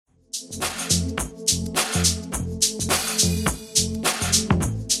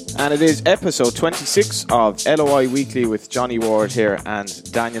And it is episode 26 of LOI Weekly with Johnny Ward here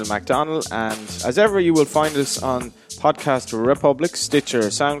and Daniel McDonnell. And as ever, you will find us on Podcast Republic, Stitcher,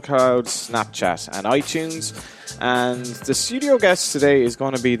 SoundCloud, Snapchat and iTunes. And the studio guest today is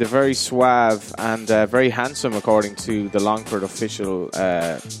going to be the very suave and very handsome, according to the Longford official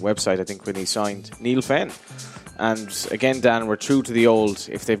website, I think, when he signed, Neil Fenn. And again, Dan, we're true to the old,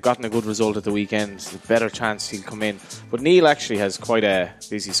 if they've gotten a good result at the weekend, the better chance he'll come in. But Neil actually has quite a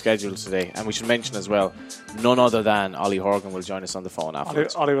busy schedule today. And we should mention as well, none other than Ollie Horgan will join us on the phone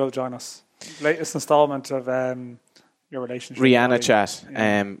afterwards. Ollie will join us. Latest instalment of your relationship. Rihanna chat.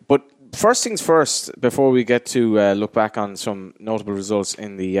 Yeah. But first things first, before we get to look back on some notable results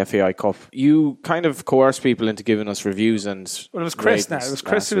in the FAI Cup, you kind of coerced people into giving us reviews and. Well, it was Chris now. It was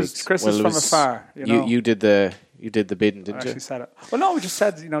Chris. Chris was from afar. You did the bidding, didn't you? I actually said it. Well, no, we just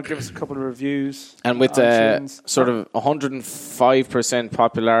said, give us a couple of reviews. And with sort of 105%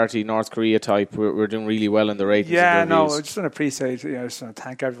 popularity North Korea type, we're doing really well in the ratings. Yeah, no, I just want to appreciate. I just want to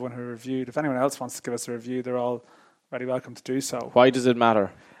thank everyone who reviewed. If anyone else wants to give us a review, they're all very welcome to do so. Why does it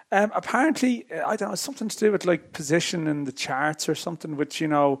matter? Apparently, I don't know, something to do with like position in the charts or something. Which I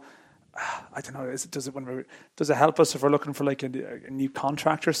don't know. Does it help us if we're looking for like a new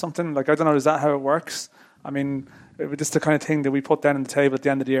contract or something? Like I don't know. Is that how it works? I mean, it's the kind of thing that we put down on the table at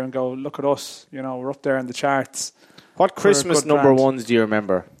the end of the year and go, look at us. We're up there in the charts. What Christmas number ones do you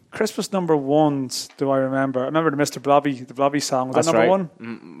remember? Christmas number ones do I remember? I remember the Mr. Blobby, the Blobby song. Was that number one?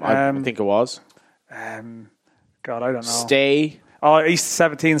 I think it was. God, I don't know. Stay. Oh, East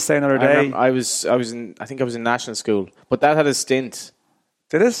 17, Stay Another Day. I was in national school, but that had a stint.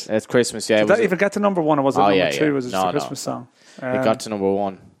 Did it? It's Christmas, yeah. Did that even get to number one, or was it number two? Yeah. Was it a Christmas song? It got to number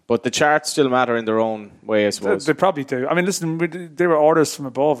one. But the charts still matter in their own way, I suppose. They probably do. I mean, listen, they were orders from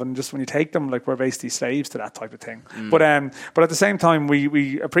above, and just when you take them, like, we're basically slaves to that type of thing. But at the same time,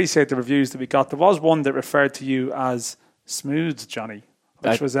 we appreciate the reviews that we got. There was one that referred to you as Smooth, Johnny.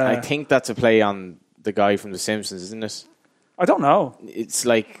 I think that's a play on the guy from The Simpsons, isn't it? I don't know. It's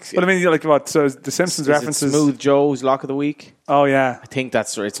like... But I mean, like what? So The Simpsons references... Smooth Joe's Lock of the Week? Oh, yeah. I think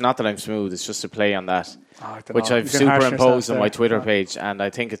that's... It's not that I'm smooth, it's just a play on that. Which I've superimposed on my Twitter page, and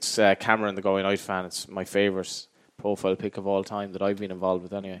I think it's Cameron, the Going Out fan. It's my favourite profile pick of all time that I've been involved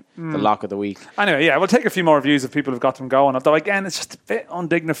with anyway. The Lock of the Week. Anyway, yeah, we'll take a few more reviews if people have got them going. Although, again, it's just a bit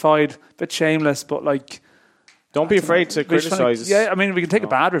undignified, a bit shameless, but like... Don't be afraid to criticise us. Yeah, I mean, we can take a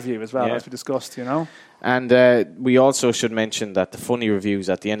bad review as well, as we discussed, And we also should mention that the funny reviews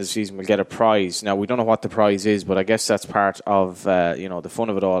at the end of the season will get a prize. Now, we don't know what the prize is, but I guess that's part of the fun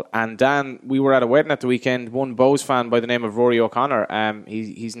of it all. And Dan, we were at a wedding at the weekend. One Bows fan by the name of Rory O'Connor.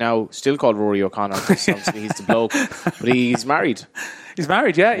 He's now still called Rory O'Connor. He's the bloke, but he's married. He's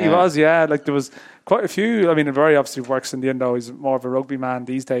married, yeah. He was, yeah. Like there was quite a few. I mean, it very obviously works in the end, though. He's more of a rugby man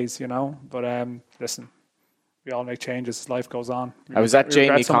these days, But listen. We all make changes as life goes on. I was at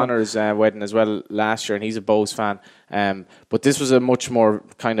Jamie Connor's wedding as well last year, and he's a Bows fan. But this was a much more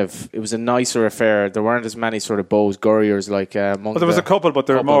it was a nicer affair. There weren't as many sort of Bows Gurriers like among there was a couple, but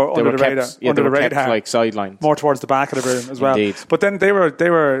they were more under the radar. Yeah, they were kept like sidelines. More towards the back of the room as well. Indeed. But then they were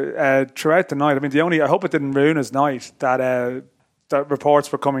throughout the night. I mean, I hope it didn't ruin his night that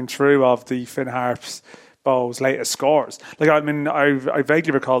reports were coming through of the Finn Harps Bows' latest scores. Like, I mean, I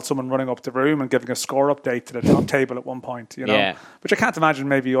vaguely recall someone running up the room and giving a score update to the top table at one point, Yeah. Which I can't imagine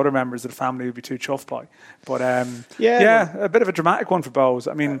maybe other members of the family would be too chuffed by. But, a bit of a dramatic one for Bows.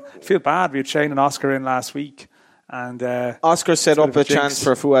 I mean, I feel bad. We had Shane and Oscar in last week. And Oscar set up a chance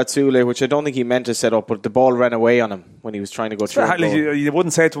for Fouad Soulé, which I don't think he meant to set up, but the ball ran away on him when he was trying to go through. You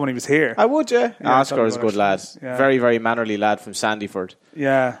wouldn't say it to when he was here. I would, yeah. Oscar is a good lad. Yeah. Very, very mannerly lad from Sandyford.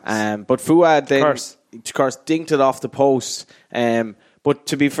 Yeah. But Fouad then... Of course, dinked it off the post. But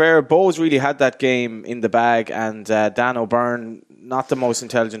to be fair, Bows really had that game in the bag, and Dan O'Byrne, not the most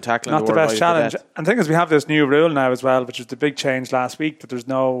intelligent tackler in the world. Not the best challenge. And the thing is, we have this new rule now as well, which is the big change last week, that there's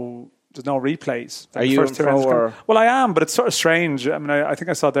no replays. Are you in pro or? Well, I am, but it's sort of strange. I mean, I think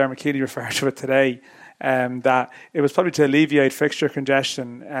I saw Darren McKeely refer to it today, that it was probably to alleviate fixture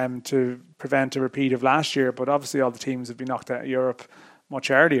congestion to prevent a repeat of last year, but obviously all the teams have been knocked out of Europe much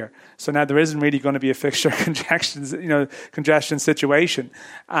earlier. So now there isn't really going to be a fixture congestion situation.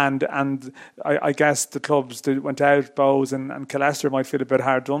 And I guess the clubs that went out, Bows and Killester, might feel a bit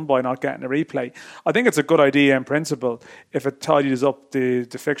hard done by not getting a replay. I think it's a good idea in principle if it tidies up the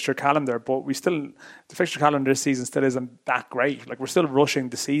fixture calendar, but the fixture calendar this season still isn't that great. Like, we're still rushing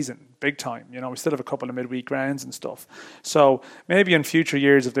the season big time. We still have a couple of midweek rounds and stuff. So maybe in future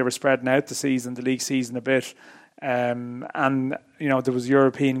years, if they were spreading out the league season a bit, And there was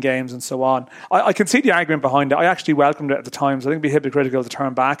European games and so on. I can see the argument behind it. I actually welcomed it at the time, so I think it'd be hypocritical to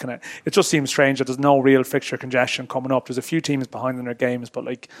turn back on it. It just seems strange that there's no real fixture congestion coming up. There's a few teams behind in their games, but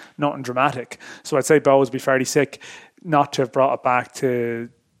like nothing dramatic. So I'd say Bows would be fairly sick not to have brought it back to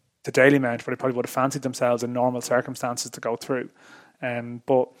Dalymount, where they probably would have fancied themselves in normal circumstances to go through.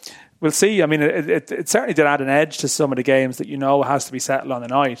 But we'll see. I mean, it certainly did add an edge to some of the games that has to be settled on the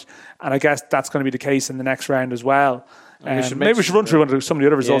night. And I guess that's going to be the case in the next round as well. Maybe we should run through some of the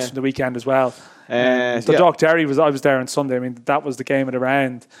other results from the weekend as well. Dock Derry I was there on Sunday. I mean, that was the game of the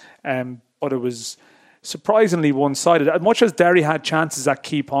round. But it was surprisingly one-sided. As much as Derry had chances at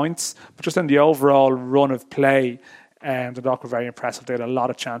key points, but just in the overall run of play, the Dock were very impressive. They had a lot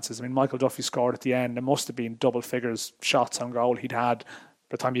of chances. I mean, Michael Duffy scored at the end. There must have been double figures shots on goal he'd had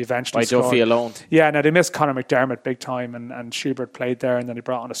by the time he eventually scored. By Duffy alone. Yeah, now they missed Conor McDermott big time, and Schubert played there, and then they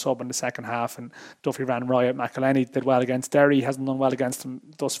brought on a sub in the second half, and Duffy ran riot. McElhenney did well against Derry. He hasn't done well against them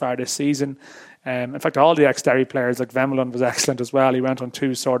thus far this season. In fact, all the ex-Derry players, like Vemelin was excellent as well. He went on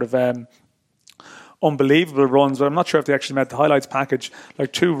two sort of unbelievable runs, but I'm not sure if they actually met the highlights package,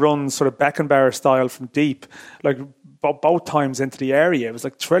 like two runs sort of Beckenbauer style from deep, like both times into the area. It was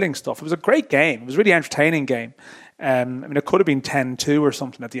like thrilling stuff. It was a great game. It was a really entertaining game. I mean, it could have been 10-2 or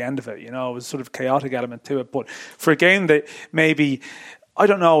something at the end of it. It was sort of chaotic element to it. But for a game that maybe, I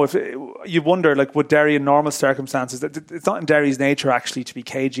don't know, if you wonder, like, would Derry in normal circumstances, it's not in Derry's nature actually to be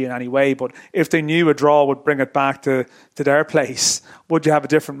cagey in any way, but if they knew a draw would bring it back to their place, would you have a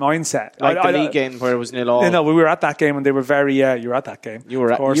different mindset? Like the league game where it was 0-0. No, we were at that game and they were very, you were at that game. You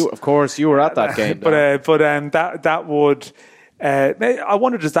were, of course, you were at that game. That would... I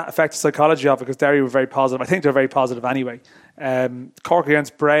wonder, does that affect the psychology of it? Because Derry were very positive. I think they're very positive anyway. Cork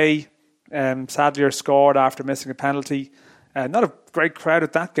against Bray, Sadlier scored after missing a penalty. Not a great crowd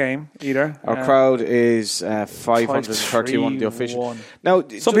at that game either. Our crowd is 531, the official. Now,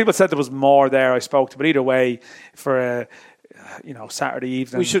 some people said there was more there. I spoke to, but either way, for Saturday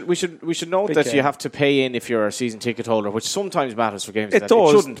evening. We should note that you have to pay in if you're a season ticket holder, which sometimes matters for games. It does.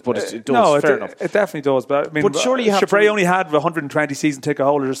 It shouldn't, but it does. No, fair enough. It definitely does. But I mean, surely you have Bray only had 120 season ticket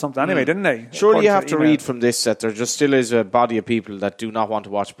holders or something anyway, didn't they? Surely you have to read from this that there just still is a body of people that do not want to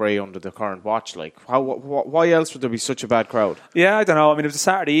watch Bray under the current watch. Like, why else would there be such a bad crowd? Yeah, I don't know. I mean, it was a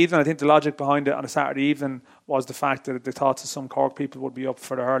Saturday evening. I think the logic behind it on a Saturday evening was the fact that they thought that some Cork people would be up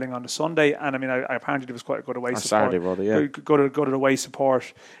for the hurling on the Sunday, and I mean, apparently there was quite a good away support. Saturday, brother, yeah. Good away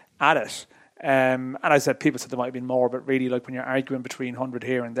support at it. And I said, people said there might have been more, but really, like when you're arguing between 100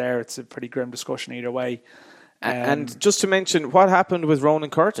 here and there, it's a pretty grim discussion either way. And just to mention, what happened with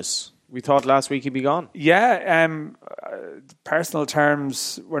Ronan Curtis? We thought last week he'd be gone. Yeah, personal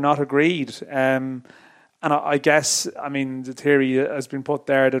terms were not agreed. And I guess, I mean, the theory has been put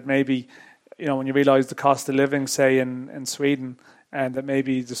there that maybe, when you realise the cost of living, say in Sweden, and that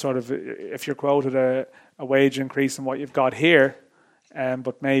maybe the sort of, if you're quoted a wage increase in what you've got here,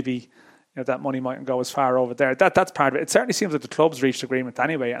 but maybe that money mightn't go as far over there. That's part of it. It certainly seems that the clubs reached agreement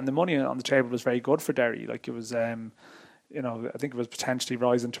anyway, and the money on the table was very good for Derry. Like it was, I think it was potentially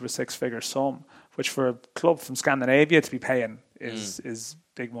rising to a six-figure sum, which for a club from Scandinavia to be paying is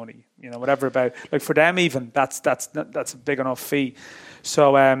big money. Whatever about, like for them even, that's a big enough fee.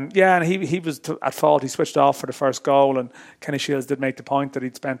 So and he was at fault. He switched off for the first goal, and Kenny Shields did make the point that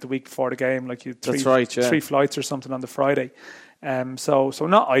he'd spent the week before the game, like three flights or something on the Friday. So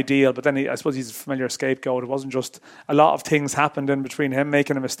not ideal, but then I suppose he's a familiar scapegoat. It wasn't just a lot of things happened in between him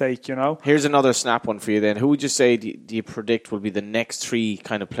making a mistake, Here's another snap one for you then. Who would you say do you predict will be the next three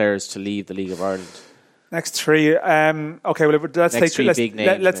kind of players to leave the League of Ireland? Next three. Okay, well,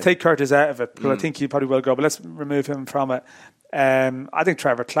 let's take Curtis out of it, because I think he probably will go, but let's remove him from it. I think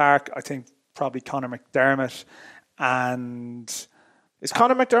Trevor Clark. I think probably Conor McDermott. And is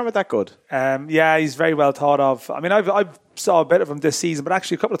Conor McDermott that good? Yeah, he's very well thought of. I mean, I've saw a bit of him this season, but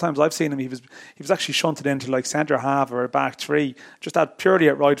actually a couple of times I've seen him, he was actually shunted into like centre half or a back three. Just that purely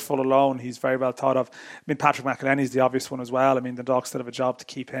at right full alone, he's very well thought of. I mean, Patrick McElhenney is the obvious one as well. I mean, the Dogs still have a job to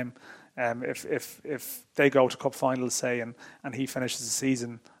keep him. If they go to cup finals, say, and he finishes the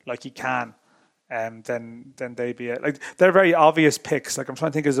season like he can, then they'd be they're very obvious picks. Like I'm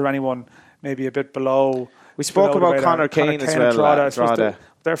trying to think, is there anyone maybe a bit below? We spoke about Conor Kane as well. Drogheda.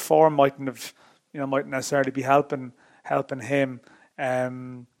 Their form mightn't necessarily be helping him.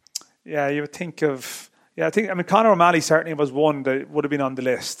 You would think of. Yeah, I mean, Conor O'Malley certainly was one that would have been on the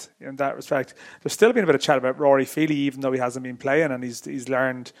list in that respect. There's still been a bit of chat about Rory Feely, even though he hasn't been playing, and he's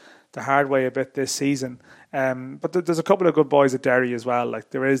learned the hard way a bit this season. But there's a couple of good boys at Derry as well. Like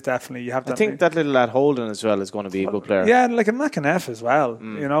there is definitely. I think that little lad Holden as well is going to be a good player. Yeah, and like a McAneff as well.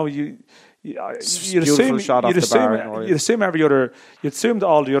 Beautiful shot off the bar. You'd assume you'd assume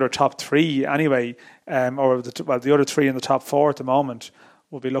all the other top three anyway, or the other three in the top four at the moment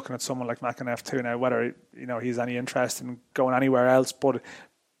will be looking at someone like McEneff too now. Whether he's any interest in going anywhere else, but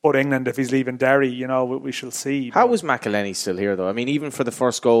England, if he's leaving Derry, we shall see. How was McElhenney still here though? I mean, even for the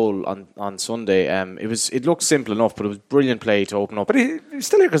first goal on Sunday, it looked simple enough, but it was brilliant play to open up. But he's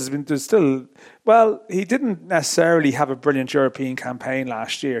still here because there's still. Well, he didn't necessarily have a brilliant European campaign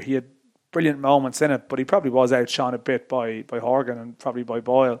last year. He had brilliant moments in it, but he probably was outshone a bit by Horgan and probably by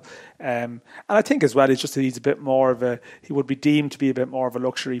Boyle. And I think as well, it's just that he's a bit more of he would be deemed to be a bit more of a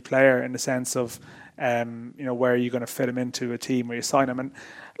luxury player in the sense of, where are you going to fit him into a team where you sign him? And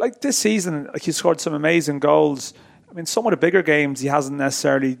like this season, like he scored some amazing goals. I mean, some of the bigger games he hasn't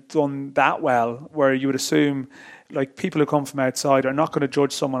necessarily done that well, where you would assume like people who come from outside are not going to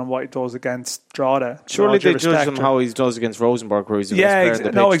judge someone on what he does against Drogheda. Surely they judge him how he does against Rosenborg, where he's the best player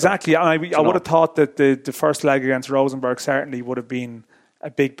in the pitch, exactly. And I would have thought that the first leg against Rosenborg certainly would have been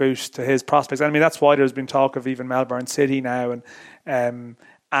a big boost to his prospects. I mean, that's why there's been talk of even Melbourne City now, and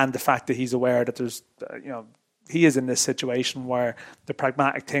the fact that he's aware that there's, he is in this situation where the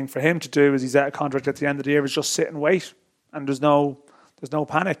pragmatic thing for him to do is he's out of contract at the end of the year is just sit and wait, and there's no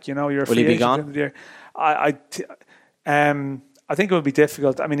panic. You're a free agent at the end of the year. I think it would be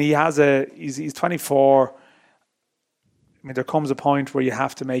difficult. I mean, he's 24. I mean, there comes a point where you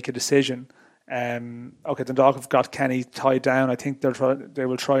have to make a decision. Dundalk have got Kenny tied down. I think they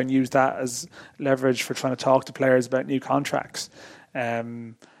will try and use that as leverage for trying to talk to players about new contracts.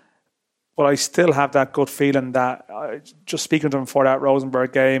 But I still have that gut feeling that just speaking to him for that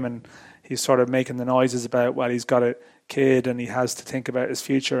Rosenborg game, and he's sort of making the noises about, well, he's got a kid and he has to think about his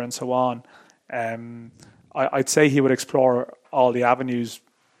future and so on. I'd say he would explore all the avenues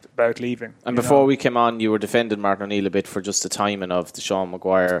about leaving. And before we came on, you were defending Martin O'Neill a bit for just the timing of the Sean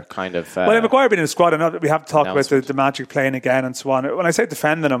Maguire kind of... Maguire being in the squad, and we have to talk about the Magic playing again and so on. When I say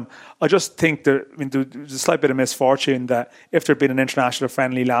defending him, I just think there's a slight bit of misfortune that if there'd been an international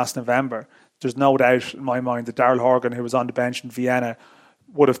friendly last November, there's no doubt in my mind that Daryl Horgan, who was on the bench in Vienna,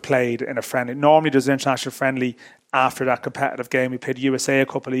 would have played in a friendly. Normally there's an international friendly after that competitive game. We played USA a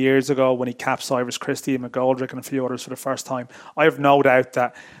couple of years ago when he capped Cyrus Christie and McGoldrick and a few others for the first time. I have no doubt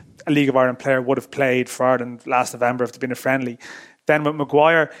that a League of Ireland player would have played for Ireland last November if there'd been a friendly. Then with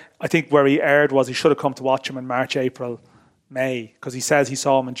Maguire, I think where he erred was he should have come to watch him in March, April, May, because he says he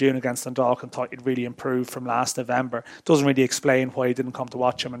saw him in June against Dundalk and thought he'd really improved from last November. Doesn't really explain why he didn't come to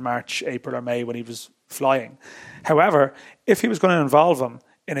watch him in March, April or May when he was flying. However, if he was going to involve him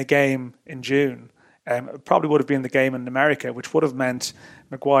in a game in June, it probably would have been the game in America, which would have meant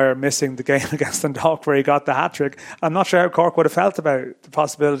Maguire missing the game against Dundalk where he got the hat-trick. I'm not sure how Cork would have felt about the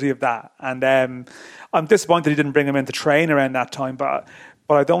possibility of that. And I'm disappointed he didn't bring him in to train around that time, but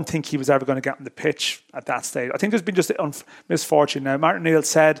I don't think he was ever going to get on the pitch at that stage. I think there's been just misfortune now. Martin O'Neill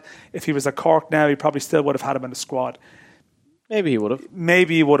said if he was at Cork now, he probably still would have had him in the squad. Maybe he would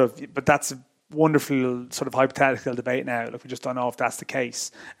have. But that's wonderful sort of hypothetical debate now. Like, we just don't know if that's the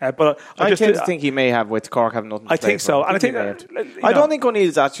case. But I tend to think he may have, with Cork having nothing to play think so. For. And I don't think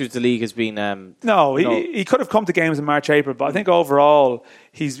O'Neill's attitude to the league has been... he could have come to games in March, April, but I think overall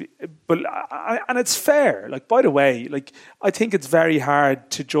and it's fair. Like, by the way, like, I think it's very hard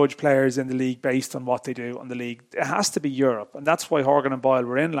to judge players in the league based on what they do on the league. It has to be Europe, and that's why Horgan and Boyle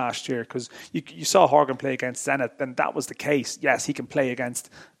were in last year, because you saw Horgan play against Zenit, then that was the case. Yes, he can play against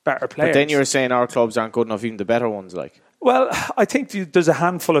better players. But then you're saying our clubs aren't good enough, even the better ones, like... Well, I think there's a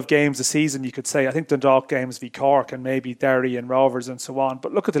handful of games a season, you could say. I think Dundalk games v Cork and maybe Derry and Rovers and so on.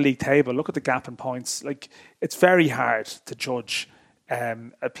 But look at the league table, look at the gap in points. Like, it's very hard to judge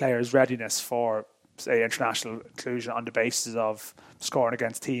a player's readiness for, say, international inclusion on the basis of scoring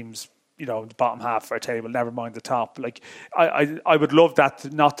against teams, the bottom half of our table, never mind the top. Like, I would love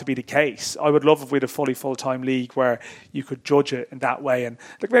that not to be the case. I would love if we had a fully full-time league where you could judge it in that way. And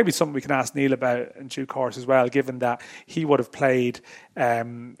like, maybe something we can ask Neil about in due course as well, given that he would have played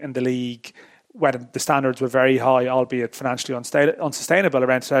in the league when the standards were very high, albeit financially unsustainable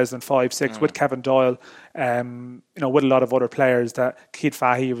around 2005-06 with Kevin Doyle, with a lot of other players. That Keith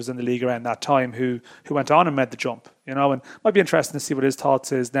Fahey was in the league around that time who went on and made the jump, and it might be interesting to see what his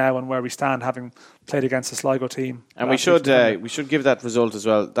thoughts is now and where we stand, having played against the Sligo team. And we should give that result as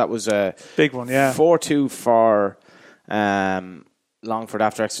well. That was a big one, yeah. 4-2 for Longford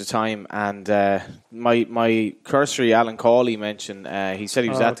after extra time, and my cursory Alan Cawley mentioned he said he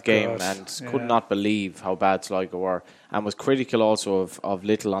was at the game and could not believe how bad Sligo were, and was critical also of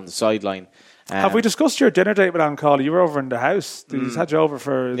Little on the sideline. Have we discussed your dinner date with Alan Cawley? You were over in the house. He's had you over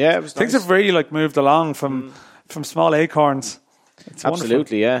for... Yeah, it was things nice. have really moved along from small acorns It's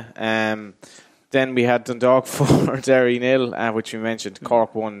absolutely, wonderful. yeah. Then we had Dundalk 4, Derry 0, which we mentioned.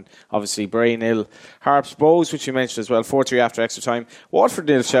 Cork 1, obviously. Bray 0. Harps Bows, which you mentioned as well. 4-3 after extra time. Watford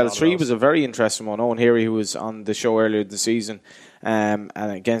 0, Shells 3 was a very interesting one. Owen Heary, who was on the show earlier this season, and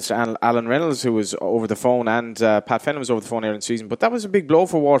against Alan Reynolds, who was over the phone, and Pat Fenton was over the phone earlier in the season. But that was a big blow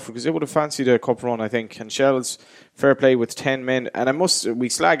for Watford because they would have fancied a cup run, I think. And Shells, fair play with 10 men. And we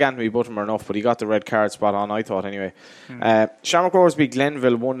slag Anthony Buttimer enough, but he got the red card spot on, I thought, anyway. Shamrock Rovers beat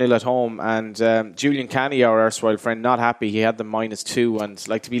Glenville 1-0 at home, and Julian Canny, our erstwhile friend, not happy. He had the -2, and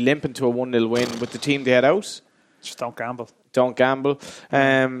like to be limping to a 1-0 win with the team they had out. Just don't gamble. Don't gamble.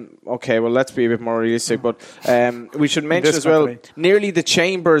 Okay, well, let's be a bit more realistic. But we should mention as well, nearly the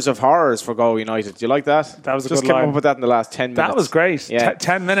chambers of horrors for Galway United. Do you like that? That was a Just good came line. up with that in the last 10 minutes. That was great. Yeah.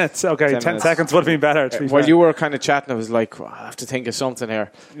 10 minutes. Okay, 10 minutes. seconds would have been better. While you were kind of chatting, I was like, I have to think of something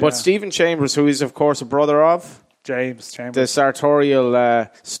here. But Stephen Chambers, who is, of course, a brother of James Chambers, the sartorial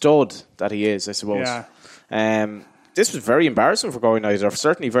stud that he is, I suppose. Yeah. This was very embarrassing for Galway United, or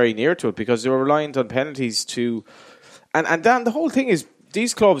certainly very near to it, because they were reliant on penalties to... And Dan, the whole thing is,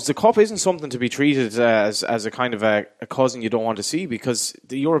 these clubs, the cup isn't something to be treated as a kind of a cousin you don't want to see, because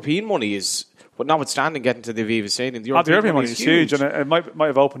the European money is, but notwithstanding getting to the Aviva Stadium, the European money is huge, and it might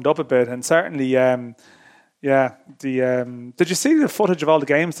have opened up a bit, and certainly. Did you see the footage of all the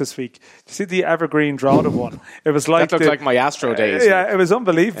games this week? Did you see the Evergreen Drogheda one? It was like that looked like my Astro days. It was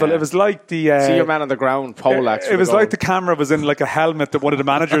unbelievable. Yeah. It was like the see your man on the ground pole. It was like the camera was in like a helmet that one of the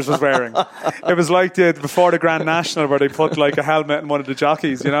managers was wearing. It was like before the Grand National where they put like a helmet in one of the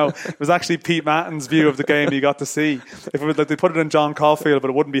jockeys. It was actually Pete Matten's view of the game you got to see. If it was like they put it in John Caulfield, but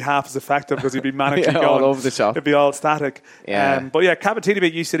it wouldn't be half as effective because he'd be manically going all over the shop. It'd be all static. Yeah. But yeah, Cabatini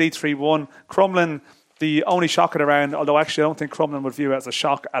beat UCD 3-1. Crumlin. The only shock in around, although actually I don't think Crumlin would view it as a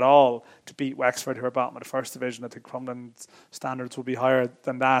shock at all to beat Wexford, who are bottom of the first division. I think Crumlin's standards will be higher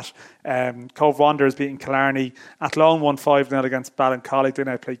than that. Cove Wanderers beating Killarney. Athlone won 5-0 against Ballincollig. They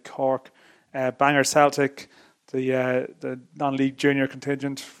now play Cork. Bangor Celtic, the non-league junior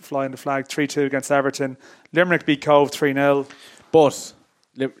contingent, flying the flag 3-2 against Everton. Limerick beat Cove 3-0. But...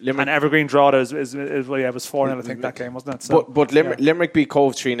 Limerick. And Evergreen Drogheda was 4-0, I think, that game, wasn't it? So, but Limerick beat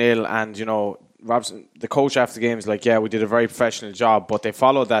Cove 3-0, and, Robson, the coach after the game is like, yeah, we did a very professional job, but they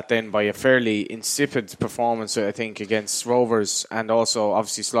followed that then by a fairly insipid performance, I think, against Rovers, and also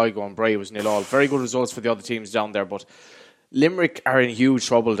obviously Sligo and Bray was 0-0. Very good results for the other teams down there, but Limerick are in huge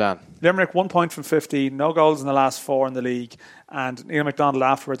trouble, Dan. Limerick 1 point from 15, no goals in the last 4 in the league, and Neil MacDonald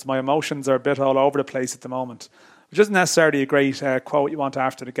afterwards, my emotions are a bit all over the place at the moment, which isn't necessarily a great quote you want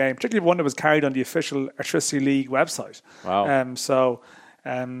after the game, particularly one that was carried on the official Airtricity League website. Wow.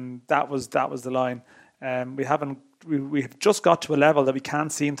 That was the line. We have just got to a level that we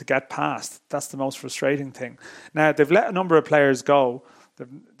can't seem to get past. That's the most frustrating thing. Now, they've let a number of players go.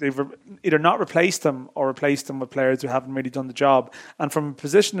 They've either not replaced them or replaced them with players who haven't really done the job. And from a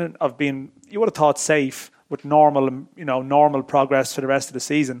position of being, you would have thought, safe with normal progress for the rest of the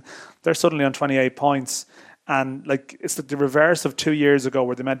season, they're suddenly on 28 points. And it's the reverse of 2 years ago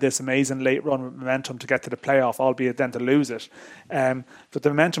where they made this amazing late run with momentum to get to the playoff, albeit then to lose it. But the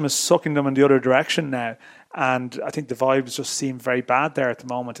momentum is sucking them in the other direction now. And I think the vibes just seem very bad there at the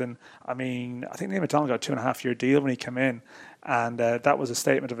moment. And I mean, I think Neil MacDonald got a 2.5-year deal when he came in. And that was a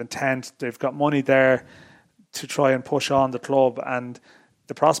statement of intent. They've got money there to try and push on the club. And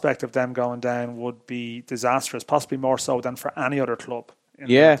the prospect of them going down would be disastrous, possibly more so than for any other club.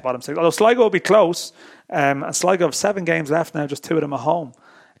 The bottom six. Although Sligo will be close, and Sligo have 7 games left now, just 2 of them at home,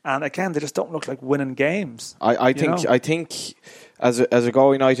 and again they just don't look like winning games. I think as a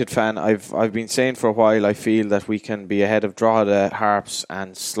Galway United fan, I've been saying for a while I feel that we can be ahead of Drogheda, Harps,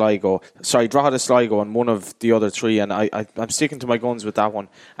 and Sligo. Sorry, Drogheda, Sligo, and one of the other 3, and I'm sticking to my guns with that one.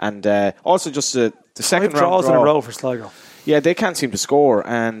 And also just the second round draws draw in a row for Sligo. Yeah, they can't seem to score,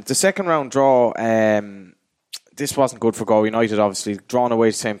 and the second round draw. This wasn't good for Galway United, obviously. Drawn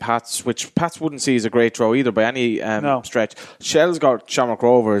away to St. Pat's, which Pat's wouldn't see as a great draw either by any stretch. Shell's got Shamrock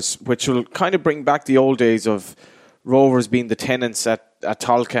Rovers, which will kind of bring back the old days of Rovers being the tenants at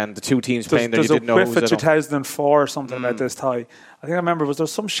Tolka and the 2 teams playing there. You didn't know who was at 2004 or something about this tie. I think I remember, was there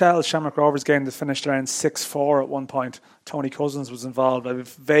some Shell Shamrock Rovers game that finished around 6-4 at one point? Tony Cousins was involved. I have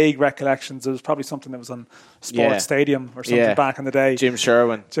vague recollections. It was probably something that was on Sports Stadium or something back in the day. Jim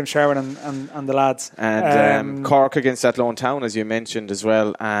Sherwin and the lads. And Cork against Athlone Town, as you mentioned as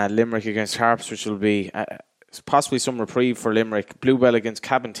well. Limerick against Harps, which will be possibly some reprieve for Limerick. Bluebell against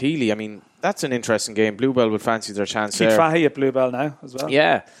Cabinteely. I mean, that's an interesting game. Bluebell would fancy their chance Keith there. Fahey at Bluebell now as well.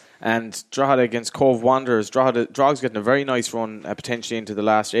 Yeah. and Drogheda against Cove Wanderers. Drogh's getting a very nice run potentially into the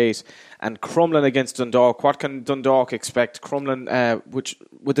last 8. And Crumlin against Dundalk. What can Dundalk expect? Crumlin, which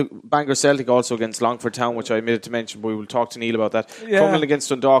with the Bangor Celtic also against Longford Town, which I omitted to mention, but we will talk to Neil about that. Crumlin against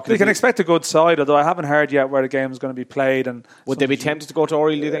Dundalk. They can expect a good side, although I haven't heard yet where the game is going to be played. And would they be tempted to go to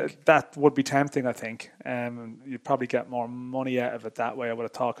Oriel, do you think? That would be tempting, I think. You'd probably get more money out of it that way, I would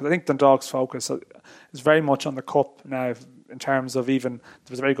have thought. Because I think Dundalk's focus is very much on the cup now, in terms of even, there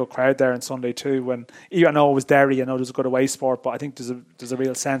was a very good crowd there on Sunday too. When I know it was Derry, I know there's a good away sport, but I think there's a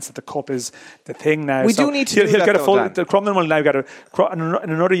real sense that the cup is the thing now. We do need to do that, get a full. Crumlin will now get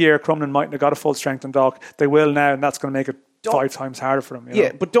in another year. Crumlin mightn't have got a full strength Dundalk. They will now, and that's going to make it 5 times harder for them. You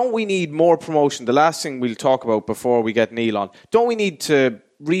know? But don't we need more promotion? The last thing we'll talk about before we get Neil on, don't we need to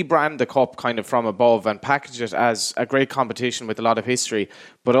rebrand the cup kind of from above and package it as a great competition with a lot of history,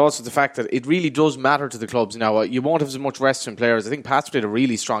 but also the fact that it really does matter to the clubs now. You won't have as much Western players. I think Pat's played a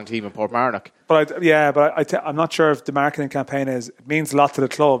really strong team in Portmarnock. I'm not sure if the marketing campaign it means a lot to the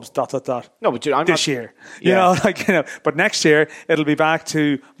clubs. ... No, but this year, but next year it'll be back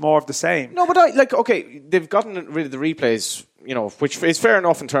to more of the same. No, but they've gotten rid of the replays, which is fair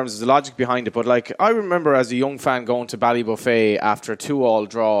enough in terms of the logic behind it. But I remember as a young fan going to Ballybuffet after a 2-2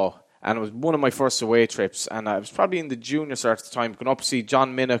 draw, and it was one of my first away trips, and I was probably in the junior cert at the time, going up to see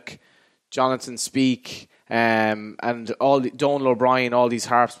John Minnock, Jonathan Speake, and all Donal O'Brien, all these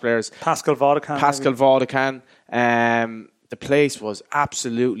Harps players. Pascal Vaudecan. The place was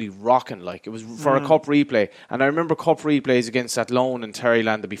absolutely rocking. It was for a cup replay. And I remember cup replays against Athlone and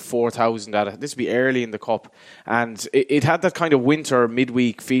Terryland. There'd be 4,000 at it. This would be early in the cup. And it had that kind of winter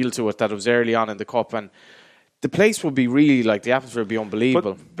midweek feel to it that was early on in the cup. And the place would be really, the atmosphere would be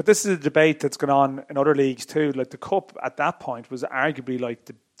unbelievable. But this is a debate that's gone on in other leagues too. The cup at that point was arguably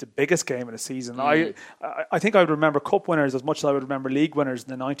the biggest game of the season. I think I would remember cup winners as much as I would remember league winners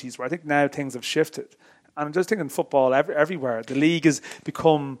in the 90s, where I think now things have shifted. And I'm just thinking football everywhere. The league has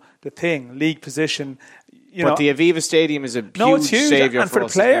become the thing, league position. But the Aviva Stadium is a huge saviour for the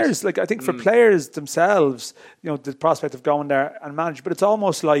players. I think for players themselves, the prospect of going there and manage. But it's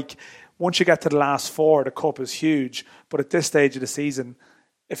almost like once you get to the last 4, the cup is huge. But at this stage of the season,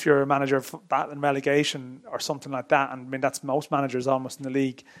 if you're a manager of battling relegation or something like that, and that's most managers almost in the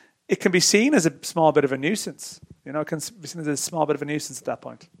league, it can be seen as a small bit of a nuisance. It can be seen as a small bit of a nuisance at that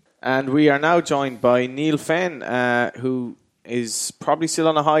point. And we are now joined by Neil Fenn, who is probably still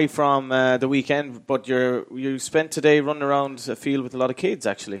on a high from the weekend, but you spent today running around a field with a lot of kids,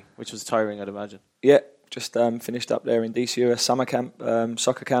 actually, which was tiring, I'd imagine. Yeah, just finished up there in DCU, a summer camp,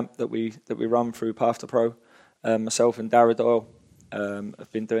 soccer camp that we run through Path to Pro. Myself and Dara Doyle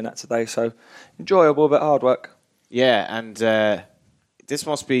have been doing that today, so enjoyable but hard work. Yeah, and this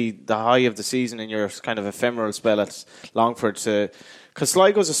must be the high of the season in your kind of ephemeral spell at Longford. Because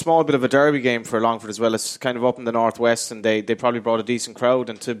Sligo's a small bit of a derby game for Longford as well. It's kind of up in the northwest, and they probably brought a decent crowd.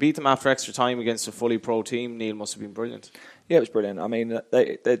 And to beat them after extra time against a fully pro team, Neil, must have been brilliant. Yeah, it was brilliant. I mean,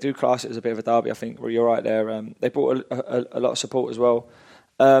 they do class it as a bit of a derby, I think, where you're right there. They brought a lot of support as well.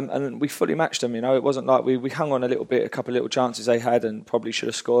 And we fully matched them, It wasn't like we hung on a little bit, a couple of little chances they had and probably should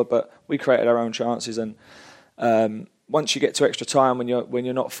have scored, but we created our own chances. And once you get to extra time, when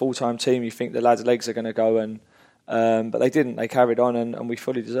you're not a full-time team, you think the lads' legs are going to go, and but they didn't. They carried on, and we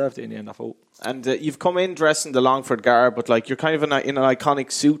fully deserved it in the end, I thought. And you've come in dressed in the Longford garb, but you're kind of in an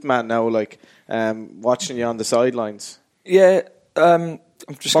iconic suit, man. Now, watching you on the sidelines. Yeah, I'm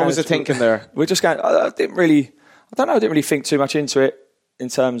just. What was the thinking there? We're just going. I didn't really think too much into it in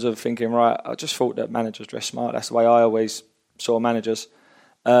terms of thinking. Right, I just thought that managers dress smart. That's the way I always saw managers.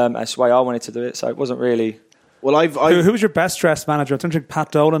 That's the way I wanted to do it. So it wasn't really. Well, who was your best dressed manager? I don't think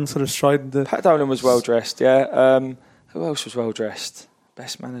Pat Dolan sort of strided the. Pat Dolan was well dressed. Yeah. Who else was well dressed?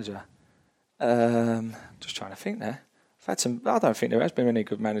 Best manager. Just trying to think there. I don't think there has been any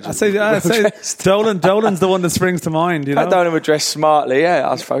good managers. I'd say Dolan's the one that springs to mind. Pat Dolan would dress smartly, yeah,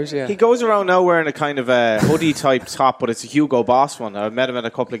 I suppose, yeah. He goes around now wearing a kind of a hoodie type top, but it's a Hugo Boss one. I've met him in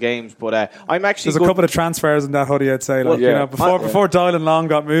a couple of games, but I'm actually. There's a couple of transfers in that hoodie, I'd say. Before Dolan Long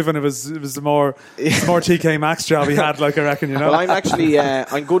got moving, it was the more TK Maxx job he had, I reckon. Well, I'm actually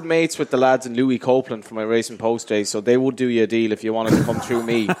I'm good mates with the lads in Louis Copeland from my Racing Post days, so they would do you a deal if you wanted to come through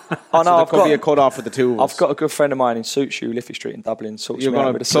me. There could be a cut off for the two of us. I've got a good friend of mine in Suit Shoe, Liffey Street in Dublin. You're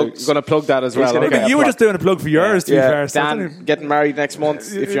going to plug that as well. Okay. You were just doing a plug for yours, to be fair. Dan, getting married next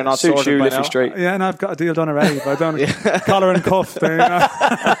month if you're not sorted by now. Street. Yeah, and I've got a deal done already, but I don't collar and cuff. Listen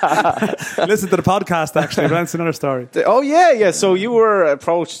to the podcast, actually. That's another story. Oh, yeah. So you were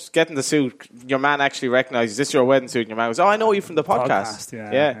approached getting the suit. Your man actually recognised, is this your wedding suit? And your man was, I know you from the podcast.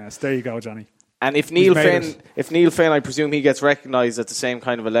 Yeah. So there you go, Johnny. And if Neil Finn, I presume he gets recognised at the same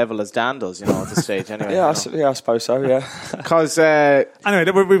kind of a level as Dan does, at this stage. Anyway, I suppose so. Yeah. Because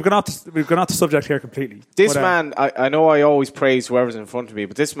anyway, we've gone off the subject here completely. This man, I know I always praise whoever's in front of me,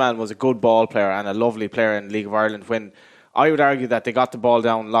 but this man was a good ball player and a lovely player in the League of Ireland. When I would argue that they got the ball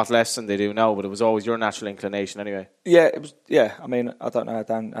down a lot less than they do now, but it was always your natural inclination anyway. Yeah, it was. Yeah, I mean, I don't know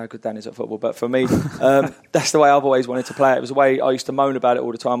how good Dan is at football, but for me, that's the way I've always wanted to play it. It was the way I used to moan about it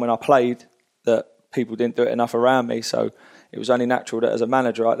all the time when I played, that people didn't do it enough around me. So it was only natural that as a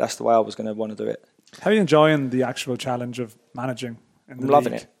manager, that's the way I was going to want to do it. How are you enjoying the actual challenge of managing in the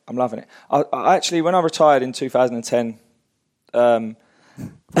league? I'm loving it. I actually, when I retired in 2010.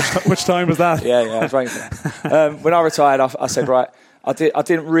 Which time was that? Yeah, I was waiting for that. When I retired, I said, right, I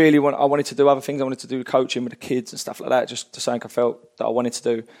didn't really want. I wanted to do other things. I wanted to do coaching with the kids and stuff like that, just to something I felt that I wanted to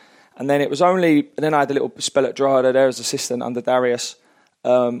do. And then it was only. And then I had a little spell at Drogheda there as assistant under Darius,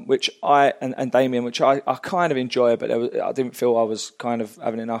 which and Damien, which I kind of enjoy, but I didn't feel I was kind of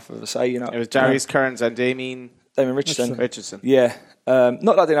having enough of a say. It was Darius Kearns and Damien Richardson. Yeah, not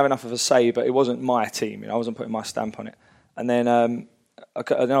that I didn't have enough of a say, but it wasn't my team. I wasn't putting my stamp on it. And then I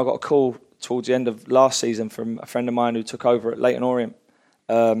got a call towards the end of last season from a friend of mine who took over at Leyton Orient,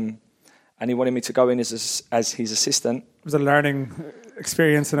 and he wanted me to go in as his assistant. It was a learning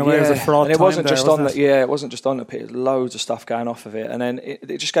experience in a way. It was a fraud. And it wasn't time just there, on wasn't that. Yeah, it wasn't just on the pitch. Loads of stuff going off of it, and then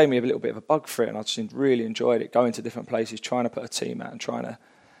it just gave me a little bit of a bug for it, and I just really enjoyed it. Going to different places, trying to put a team out, and trying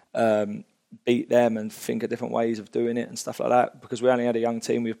to beat them, and think of different ways of doing it and stuff like that. Because we only had a young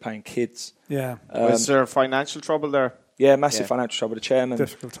team, we were playing kids. Yeah. Was there financial trouble there? Yeah, massive financial trouble. The chairman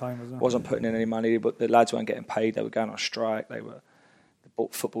difficult time, wasn't putting in any money, but the lads weren't getting paid. They were going on strike. The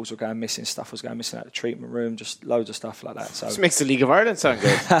footballs were going missing. Stuff was going missing out of the treatment room. Just loads of stuff like that. So this makes the League of Ireland sound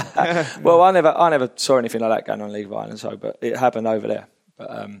good. Well, I never saw anything like that going on in the League of Ireland. So, but it happened over there.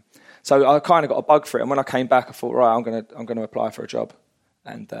 But so I kind of got a bug for it. And when I came back, I thought, right, I'm going to apply for a job.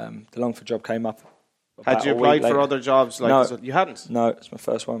 And the Longford job came up. Had you applied for other jobs? No, you hadn't. No, it's my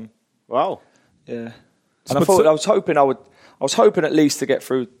first one. Wow. Yeah. And I thought I was hoping at least to get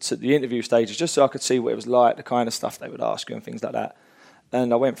through to the interview stages, just so I could see what it was like, the kind of stuff they would ask you and things like that.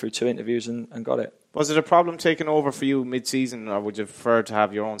 And I went through 2 interviews and got it. Was it a problem taking over for you mid-season, or would you prefer to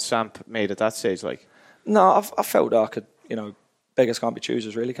have your own stamp made at that stage? No, I felt that I could, beggars can't be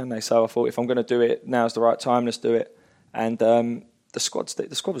choosers, really, can they? So I thought if I'm going to do it, now's the right time, let's do it. And the squad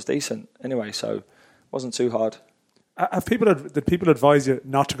was decent anyway, so it wasn't too hard. Did people advise you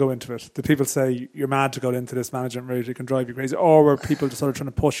not to go into it? Did people say you're mad to go into this management route, it can drive you crazy? Or were people just sort of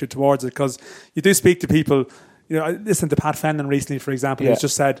trying to push you towards it? Because you do speak to people, I listened to Pat Fenton recently, for example, who's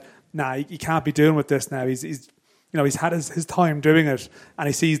just said, nah, you can't be doing with this now. He's had his time doing it, and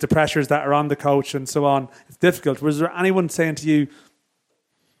he sees the pressures that are on the coach and so on. It's difficult. Was there anyone saying to you,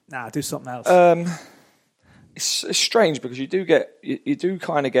 nah, do something else? It's strange because you do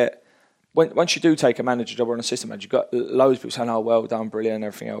kind of get, once you do take a manager job or an assistant manager, you've got loads of people saying, oh, well done, brilliant, and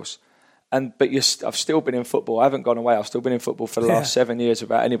everything else. But I've still been in football. I haven't gone away. I've still been in football for the last 7 years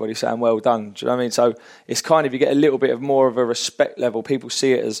without anybody saying, well done. Do you know what I mean? So it's kind of, you get a little bit of more of a respect level. People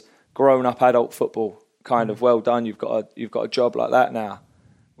see it as grown-up adult football, kind of, well done, you've got a job like that now.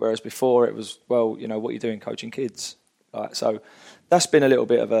 Whereas before it was, well, what are you doing, coaching kids? So that's been a little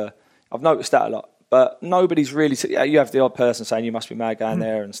bit of I've noticed that a lot. But nobody's really... you have the odd person saying you must be mad going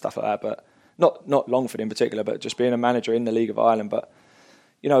there and stuff like that, but not Longford in particular, but just being a manager in the League of Ireland. But,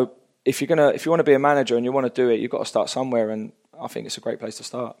 if you want to be a manager and you want to do it, you've got to start somewhere, and I think it's a great place to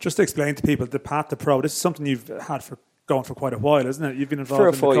start. Just to explain to people, the path to pro, this is something you've had going for quite a while, isn't it? You've been involved 3 or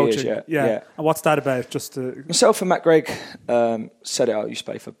in 4 the coaching. years, yeah. And what's that about? Myself and Matt Gregg set it out. I used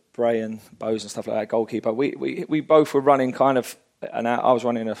to play for Bray and Bowes and stuff like that, goalkeeper. We both were running kind of... And I was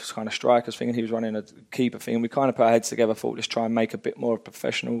running a kind of strikers thing and he was running a keeper thing. We kind of put our heads together, thought let's try and make a bit more of a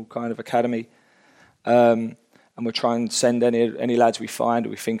professional kind of academy. And we'll try and send any lads we find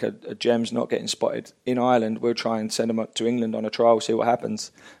who we think are gems not getting spotted in Ireland. We'll try and send them up to England on a trial, see what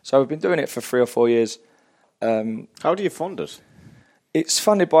happens. So we've been doing it for 3 or 4 years. How do you fund it? It's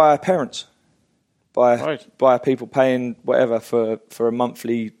funded by our parents, by people paying whatever for a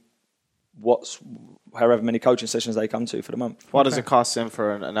monthly however many coaching sessions they come to for the month. What does it cost them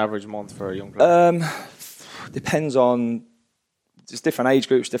for an average month for a young player? Depends on... There's different age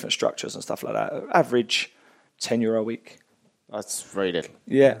groups, different structures and stuff like that. Average €10 a week. That's very little.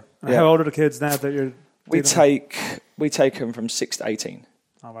 Yeah. How old are the kids now that you're... We take them from 6 to 18.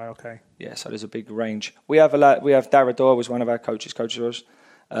 Oh, right, okay. Yeah, so there's a big range. We have Dara Dore was one of our coaches was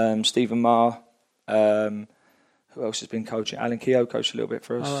Stephen Marr. Who else has been coaching? Alan Keogh coached a little bit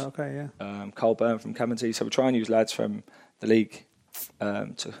for us. Oh, okay, yeah. Carl Byrne from Cavendish. So we try and use lads from the league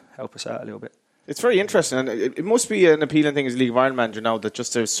to help us out a little bit. It's very interesting, and it must be an appealing thing as League of Ireland manager now that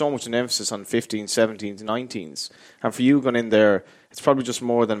just there's so much an emphasis on 15s, 17s, 19s. And for you going in there, it's probably just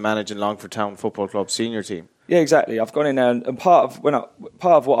more than managing Longford Town Football Club senior team. Yeah, exactly. I've gone in there, and part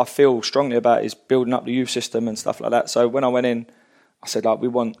of what I feel strongly about is building up the youth system and stuff like that. So when I went in, I said, like, we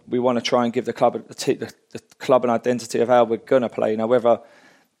want to try and give the club the club an identity of how we're going to play. Now, whether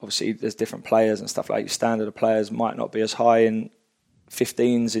obviously there's different players and stuff like that, your standard of players might not be as high in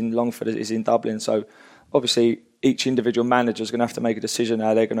 15s in Longford as it is in Dublin. So obviously each individual manager is going to have to make a decision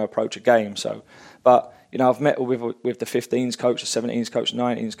how they're going to approach a game. So, but I've met with the 15s coach, the 17s coach,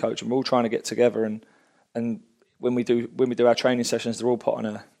 19s coach, and we're all trying to get together. And when we do our training sessions, they're all put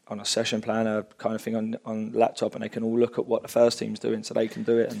on a session plan, a kind of thing on laptop, and they can all look at what the first team's doing, so they can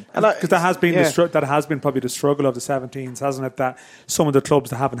do it. Because that has been probably the struggle of the 17s, hasn't it? That some of the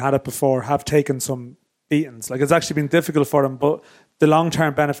clubs that haven't had it before have taken some beatings. Like, it's actually been difficult for them, but the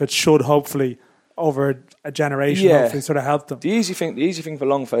long-term benefits should hopefully over a generation hopefully sort of help them. The easy thing for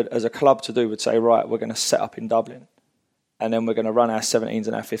Longford as a club to do would say, right, we're going to set up in Dublin, and then we're going to run our 17s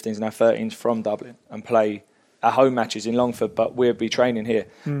and our 15s and our 13s from Dublin and play our home matches in Longford, but we'll be training here.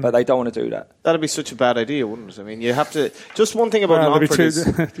 But they don't want to do that. That'd be such a bad idea, wouldn't it? I mean, you have to. Just one thing about Longford is.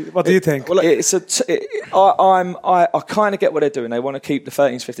 What do you think? Well, I kind of get what they're doing. They want to keep the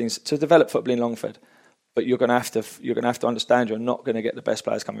 13s, 15s to develop football in Longford, but you're going to have to understand you're not going to get the best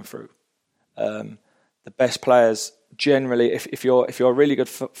players coming through. The best players generally, if you're a really good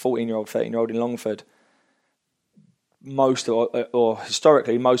 14-year-old, 13-year-old in Longford, most or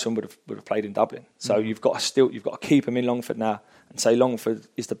historically most of them would have played in Dublin. So you've got to keep them in Longford now and say Longford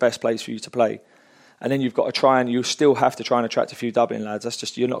is the best place for you to play. And then you still have to try and attract a few Dublin lads. That's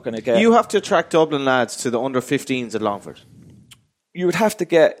just, you're not going to get. You have to attract Dublin lads to the under 15s at Longford. You would have to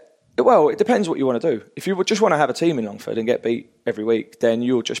get. Well, it depends what you want to do. If you would just want to have a team in Longford and get beat every week, then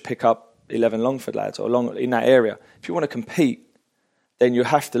you'll just pick up 11 Longford lads or in that area. If you want to compete, then you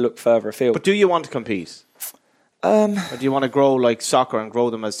have to look further afield. But do you want to compete? Or do you want to grow like soccer and grow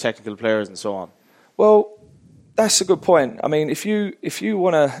them as technical players and so on? Well, that's a good point. I mean, if you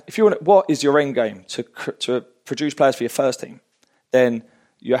want to, what is your end game to produce players for your first team? Then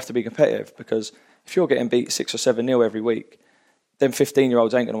you have to be competitive, because if you're getting beat 6 or 7-0 every week, then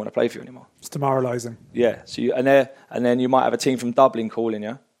 15-year-olds ain't going to want to play for you anymore. It's demoralising. Yeah. So and then you might have a team from Dublin calling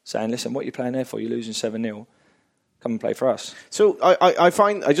you saying, "Listen, what are you playing there for? You're losing 7-0. Come and play for us." So I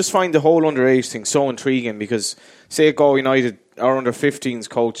just find the whole underage thing so intriguing, because say at Galway United, our under 15s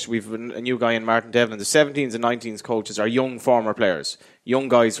coach, we've a new guy in Martin Devlin. The 17s and 19s coaches are young former players, young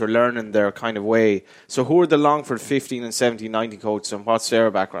guys who are learning their kind of way. So who are the Longford 15 and 17, 19 coaches, and what's their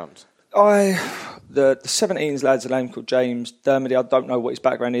background? The 17s lads, a name called James Dermody. I don't know what his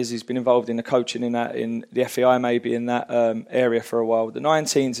background is. He's been involved in the coaching in the FEI, maybe in that area for a while. The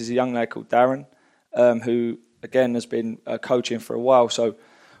 19s is a young lad called Darren, who again has been coaching for a while. So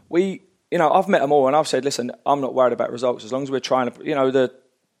I've met them all, and I've said, listen, I'm not worried about results as long as we're trying to, don't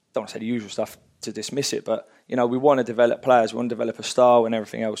want to say the usual stuff to dismiss it, but we want to develop players, we want to develop a style and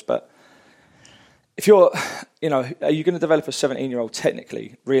everything else. But if you're, are you going to develop a 17-year-old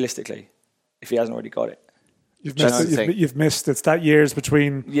technically, realistically, if he hasn't already got it? You've missed. It's that years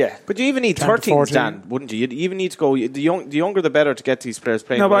between. Yeah, but you even need 13s, Dan, wouldn't you? You even need to go. The younger, the better to get these players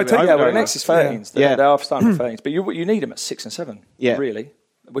playing. No, but the next is 13s. Yeah. They are starting with 13s, but you need them at 6 and 7. Yeah, really.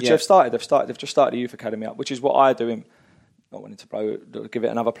 Which they've started. They've just started the youth academy up, which is what I do. Not wanting to give it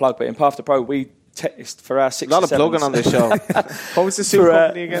another plug, but in Path to Pro, we test for our 6 and 7s. A lot of plugging on this show. What was the super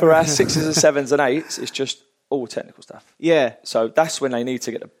company again? For our 6s and 7s and 8s, it's just all technical stuff. Yeah. So that's when they need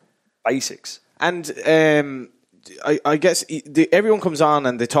to get the basics. And I guess everyone comes on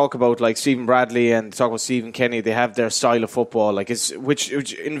and they talk about like Stephen Bradley and talk about Stephen Kenny. They have their style of football, like which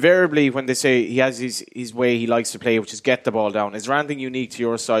invariably when they say he has his way he likes to play, which is get the ball down. Is there anything unique to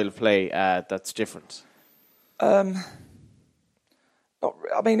your style of play that's different? It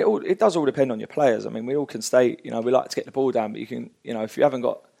does all depend on your players. I mean, we all can state, we like to get the ball down, but you can, if you haven't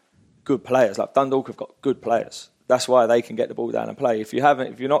got good players, like Dundalk have got good players. That's why they can get the ball down and play. If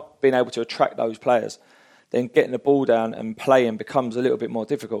you're not being able to attract those players, then getting the ball down and playing becomes a little bit more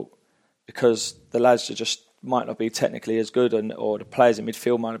difficult, because the lads just might not be technically as good, or the players in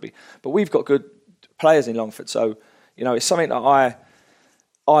midfield might not be. But we've got good players in Longford, so it's something that I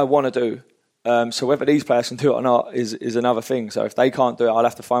want to do. So whether these players can do it or not is another thing. So if they can't do it, I'll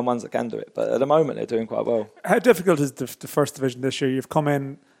have to find ones that can do it. But at the moment, they're doing quite well. How difficult is the first division this year? You've come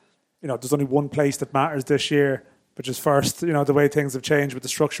in, there's only one place that matters this year, which is first, the way things have changed with the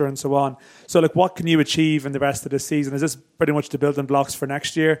structure and so on. So, what can you achieve in the rest of this season? Is this pretty much the building blocks for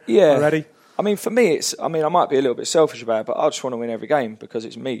next year already? I mean, for me, I might be a little bit selfish about it, but I just want to win every game because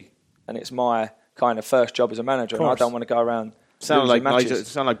it's me and it's my kind of first job as a manager, and I don't want to go around. Sound like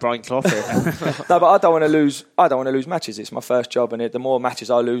Brian Clough here. No, but I don't want to lose. I don't want to lose matches. It's my first job, and the more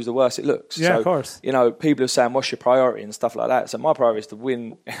matches I lose, the worse it looks. Yeah, so, of course. You know, people are saying, "What's your priority?" and stuff like that. So my priority is to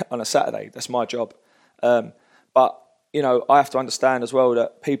win on a Saturday. That's my job. But you know, I have to understand as well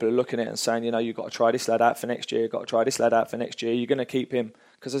that people are looking at it and saying, you know, you've got to try this lad out for next year. You've got to try this lad out for next year. You're going to keep him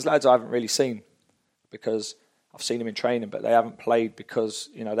because there's lads I haven't really seen because I've seen them in training, but they haven't played because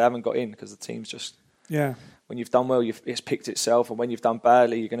they haven't got in because the team's just When you've done well, it's picked itself, and when you've done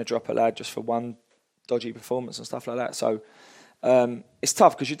badly, you're going to drop a lad just for one dodgy performance and stuff like that. So it's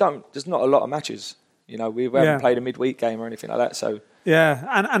tough because there's not a lot of matches. You know, we haven't played a midweek game or anything like that. So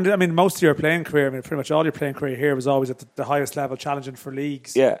and I mean, most of your playing career, pretty much all your playing career here was always at the highest level, challenging for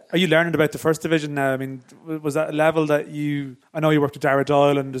leagues. Yeah. Are you learning about the first division now? I mean, was that a level that I know you worked with Dara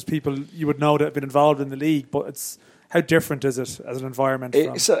Doyle, and there's people you would know that have been involved in the league, but how different is it as an environment?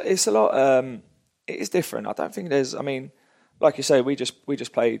 It's a lot. It is different. I don't think there's. I mean, like you say, we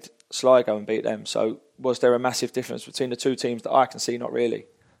just played Sligo and beat them. So was there a massive difference between the two teams that I can see? Not really.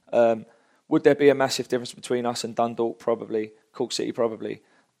 Would there be a massive difference between us and Dundalk? Probably. Cork City, probably.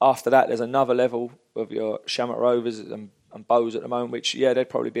 After that, there's another level of your Shamrock Rovers and Bows at the moment, which they'd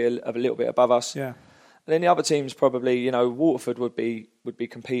probably be a little bit above us. Yeah. And then the other teams probably, Waterford would be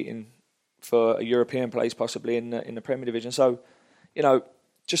competing for a European place possibly in the Premier Division. So,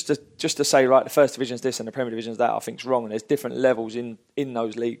 just to say, right, the first division's this and the Premier Division's that, I think is wrong. And there's different levels in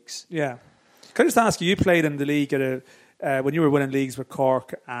those leagues. Yeah. Can I just ask you played in the league when you were winning leagues with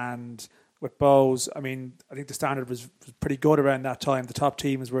Cork and with Bows. I mean, I think the standard was pretty good around that time. The top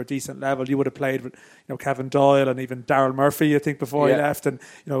teams were a decent level. You would have played with, Kevin Doyle and even Daryl Murphy, I think, before he left, and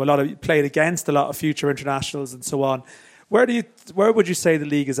played against a lot of future internationals and so on. Where would you say the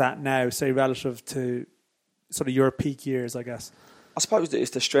league is at now, say relative to sort of your peak years, I guess? I suppose that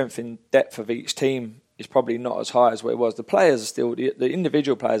it's the strength in depth of each team is probably not as high as what it was. The players are still, the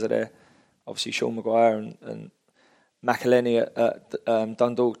individual players are there. Obviously, Sean Maguire and McElhenney at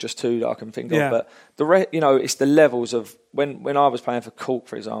Dundalk, just two that I can think of. But it's the levels of when I was playing for Cork,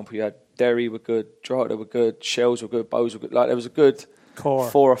 for example. You had Derry were good, Drogheda were good, Shells were good, Bows were good. Like there was a good core,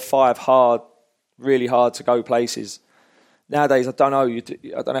 4 or 5 really hard to go places. Nowadays, I don't know. I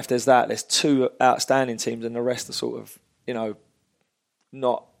don't know if there's that. There's 2 outstanding teams, and the rest are sort of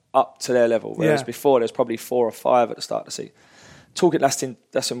not up to their level. Whereas before, there's probably 4 or 5 at the start of the season. Talking that's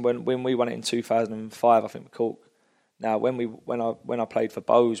when we won it in 2005, I think, with Cork. Now, when I played for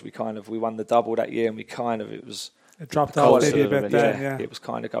Bows, we won the double that year, and it dropped off maybe a bit then. Yeah, it was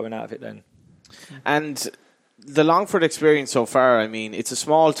kind of going out of it then. And the Longford experience so far, I mean, it's a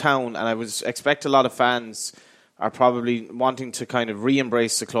small town, and I would expect a lot of fans are probably wanting to kind of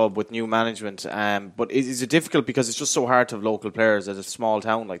re-embrace the club with new management. But is it difficult because it's just so hard to have local players at a small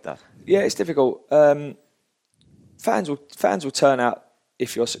town like that? Yeah, it's difficult. Fans will turn out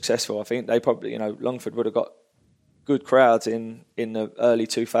if you're successful. I think they probably, Longford would have got good crowds in the early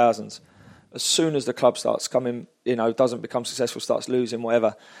 2000s. As soon as the club starts coming, doesn't become successful, starts losing,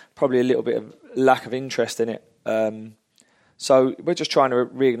 whatever, probably a little bit of lack of interest in it. So we're just trying to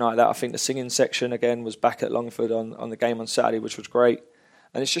reignite that. I think the singing section, again, was back at Longford on the game on Saturday, which was great.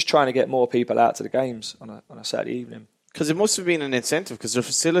 And it's just trying to get more people out to the games on a Saturday evening. Because it must have been an incentive, because their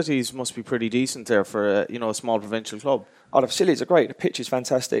facilities must be pretty decent there for a small provincial club. Oh, the facilities are great. The pitch is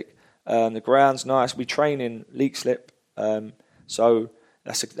fantastic. The ground's nice. We train in leak slip, so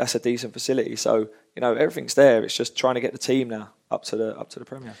that's a decent facility. So everything's there. It's just trying to get the team now up to the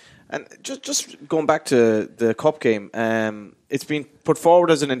Premier. And just going back to the cup game, it's been put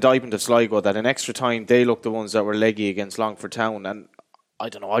forward as an indictment of Sligo that in extra time they looked the ones that were leggy against Longford Town, and I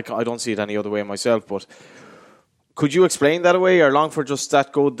don't know. I don't see it any other way myself, but. Could you explain that away? Are Longford just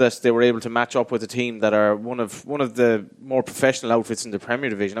that good that they were able to match up with a team that are one of the more professional outfits in the Premier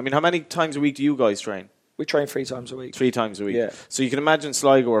Division? I mean, how many times a week do you guys train? We train 3 times a week. 3 times a week. Yeah. So you can imagine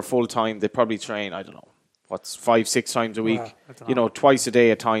Sligo are full time. They probably train, I don't know, 5-6 times a week. Twice a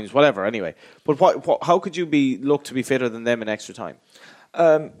day at times, whatever. Anyway, but how could you look to be fitter than them in extra time?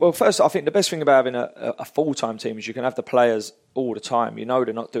 Well, first, I think the best thing about having a full time team is you can have the players all the time. They're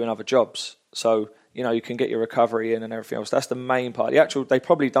not doing other jobs, so. You can get your recovery in and everything else. That's the main part. They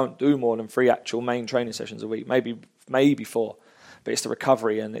probably don't do more than 3 actual main training sessions a week, maybe 4. But it's the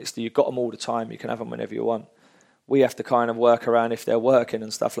recovery, and you've got them all the time. You can have them whenever you want. We have to kind of work around if they're working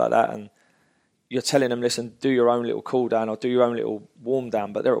and stuff like that. And you're telling them, listen, do your own little cool down or do your own little warm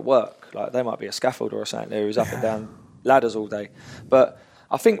down. But they're at work. Like they might be a scaffolder or something there who's up and down ladders all day. But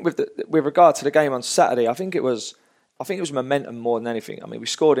I think with regard to the game on Saturday, I think it was momentum more than anything. I mean, we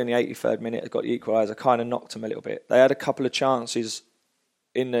scored in the 83rd minute, got the equaliser, kind of knocked them a little bit. They had a couple of chances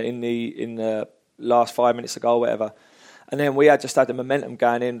in the last 5 minutes to go, whatever. And then we just had the momentum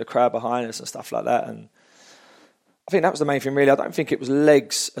going in, the crowd behind us and stuff like that. And I think that was the main thing, really. I don't think it was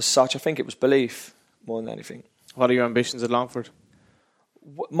legs as such. I think it was belief more than anything. What are your ambitions at Longford?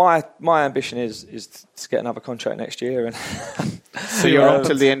 My ambition is to get another contract next year. And so you're up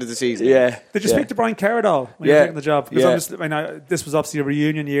till the end of the season? Yeah. Did you speak to Brian Kerr at all when you were taking the job? Because this was obviously a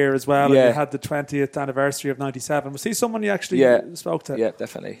reunion year as well, and you had the 20th anniversary of '97. Was he someone you actually spoke to? Yeah,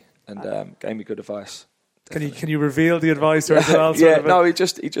 definitely, and gave me good advice. Definitely. Can you reveal the advice or else? No, he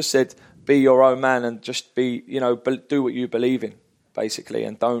just said be your own man and just be, do what you believe in, basically,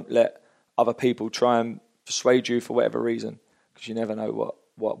 and don't let other people try and persuade you for whatever reason, because you never know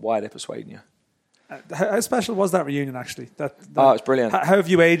why they're persuading you. How special was that reunion, actually? It's brilliant. How have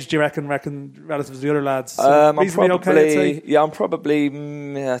you aged, do you reckon relative to the other lads? I'm probably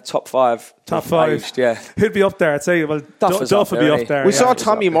top five. Top five? Aged, yeah. Who'd be up there? I'd say, well, Duff would be up there. We saw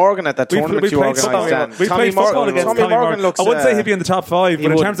Tommy Morgan at that tournament you organised, Dan. We played football against Tommy Morgan. I wouldn't say he'd be in the top five,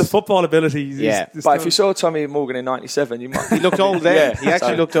 but in terms of football ability... But if you saw Tommy Morgan in '97, you might... He looked old then. He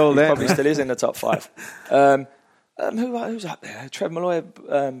actually looked old then. He probably still is in the top five. Who's up there? Trevor Malloy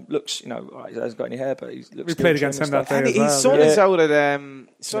looks, he hasn't got any hair, but he looks. We played against him that day. His son is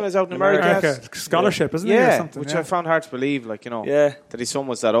out in America. Scholarship, isn't he? Yeah, or something, which I found hard to believe. that his son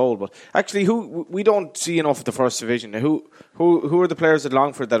was that old. But actually, we don't see enough of the first division. Who are the players at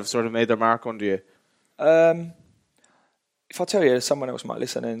Longford that have sort of made their mark under you? If I tell you, someone else might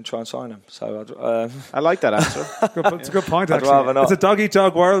listen and try and sign them. So I like that answer. It's a good point, actually. I'd rather not. It's a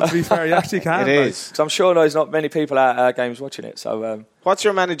dog-eat-dog world, to be fair. You actually can. It is. Because I'm sure there's not many people at our games watching it. So, what's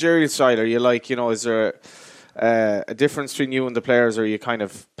your managerial style? Are you like, is there a difference between you and the players? Or are you kind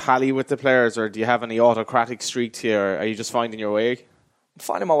of pally with the players? Or do you have any autocratic streak here? Or are you just finding your way? I'm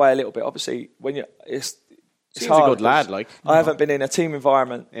finding my way a little bit. Obviously, when it's hard, a good lad. I haven't been in a team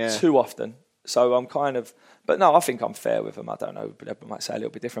environment too often. So I'm kind of... But no, I think I'm fair with them. I don't know. People might say a little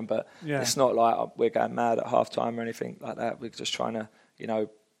bit different, but it's not like we're going mad at half time or anything like that. We're just trying to,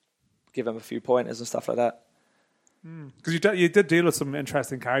 give them a few pointers and stuff like that. Because you did deal with some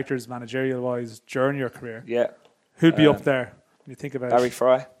interesting characters, managerial-wise, during your career. Yeah. Who'd be up there when you think about Barry it?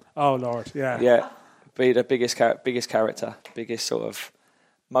 Fry. Oh, Lord, yeah. Yeah. Be the biggest character, biggest sort of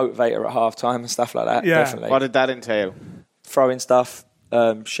motivator at half time and stuff like that. Yeah. Definitely. What did that entail? Throwing stuff,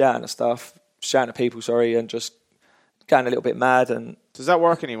 shouting at people, and just getting a little bit mad. And does that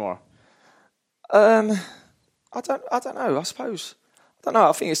work anymore? I don't know. I suppose I don't know.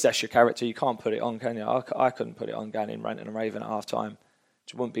 I think that's your character. You can't put it on, can you? I couldn't put it on going in ranting and raving at half time,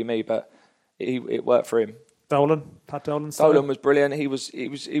 which wouldn't be me. But it worked for him. Pat Dolan. Dolan was brilliant. He was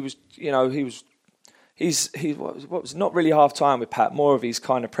what was not really half time with Pat. More of his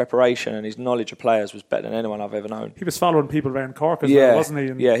kind of preparation and his knowledge of players was better than anyone I've ever known. He was following people around Cork as well, wasn't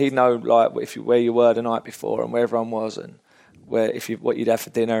he? And he'd know where you were the night before and where everyone was and what you'd have for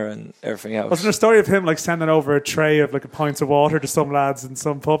dinner and everything else. Wasn't there a story of him sending over a tray of pints of water to some lads in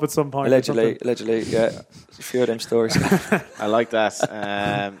some pub at some point? Allegedly, yeah. A few of them stories. I like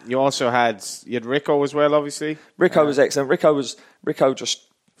that. You also had Rico as well, obviously. Rico was excellent. Rico just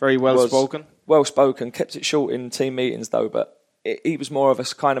very well spoken. Well spoken. Kept it short in team meetings though, but he was more of a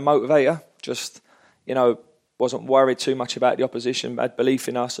kind of motivator. Just wasn't worried too much about the opposition. Had belief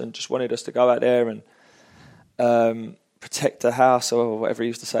in us and just wanted us to go out there and protect the house or whatever he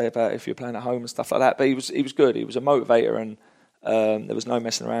used to say about if you're playing at home and stuff like that. But he was good. He was a motivator and there was no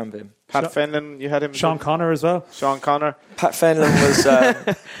messing around with him. Pat Fenlon, you had him. Sean Connor as well. Sean Connor. Pat Fenlon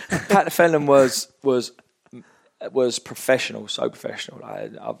was professional, so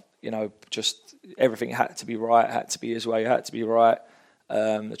professional. Just everything had to be right, had to be his way, had to be right.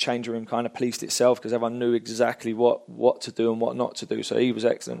 The changing room kind of policed itself because everyone knew exactly what to do and what not to do. So he was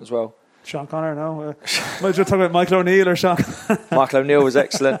excellent as well. Sean Connor, no. Might you talk about Michael O'Neill or Sean? Michael O'Neill was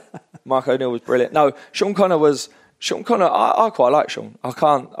excellent. Michael O'Neill was brilliant. No, Sean Connor. I quite like Sean. I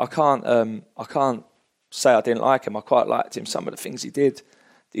can't say I didn't like him. I quite liked him. Some of the things he did,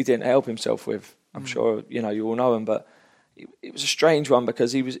 he didn't help himself with. I'm sure you all know him, but it was a strange one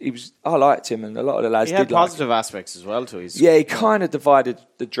because he was. I liked him, and a lot of the lads did. He had did positive aspects as well to his. Yeah, he kind of divided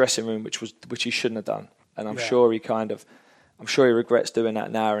the dressing room, which he shouldn't have done, and I'm sure he regrets doing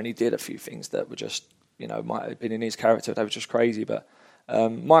that now. And he did a few things that were just might have been in his character. They were just crazy. But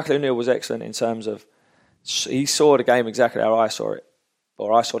Michael O'Neill was excellent in terms of he saw the game exactly how I saw it,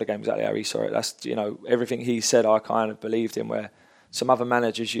 or I saw the game exactly how he saw it. That's everything he said. I kind of believed in. Where some other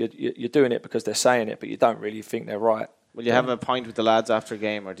managers, you're doing it because they're saying it, but you don't really think they're right. Will you have a pint with the lads after a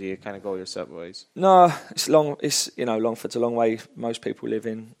game, or do you kind of go your separate ways? No, it's long. It's Longford's a long way. Most people live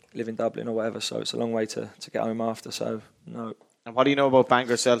in Dublin or whatever, so it's a long way to get home after. So no. And what do you know about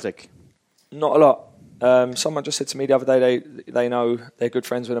Bangor Celtic? Not a lot. Someone just said to me the other day they know they're good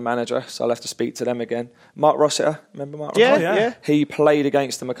friends with a manager, so I'll have to speak to them again. Mark Rossiter, remember Mark Rossiter? Yeah. He played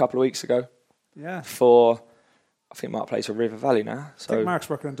against them a couple of weeks ago. Yeah. I think Mark plays for River Valley now. So I think Mark's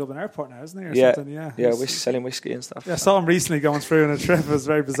working in Dublin Airport now, isn't he? Or something? Yeah, selling whiskey and stuff. Yeah, I saw him recently going through on a trip. It was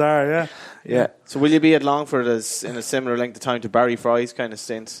very bizarre, yeah. So will you be at Longford as in a similar length of time to Barry Fry's kind of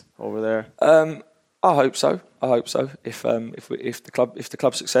stint over there? I hope so. If the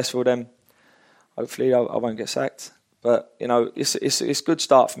club's successful, then hopefully I won't get sacked. But it's a good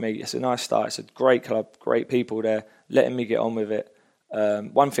start for me. It's a nice start. It's a great club, great people there, letting me get on with it.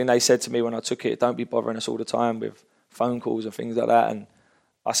 One thing they said to me when I took it, don't be bothering us all the time with phone calls and things like that. And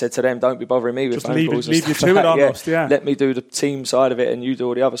I said to them, don't be bothering me with just phone calls. Leave you to it almost, yeah. Let me do the team side of it and you do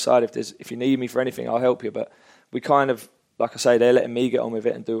all the other side. If you need me for anything, I'll help you. But we kind of, like I say, they're letting me get on with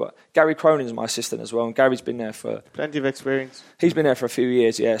it and do what. Gary Cronin's my assistant as well, and Gary's been there for plenty of experience. He's been there for a few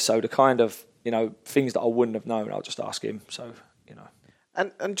years, yeah. So the kind of things that I wouldn't have known, I'll just ask him. So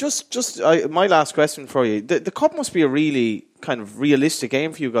And just my last question for you: the cup must be a really kind of realistic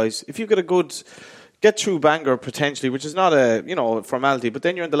game for you guys. If you get through Bangor potentially, which is not a formality, but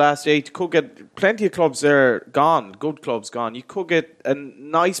then you're in the last 8, you could get plenty of clubs there gone, good clubs gone. You could get a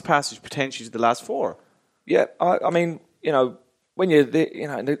nice passage potentially to the last 4. Yeah, I mean, when you're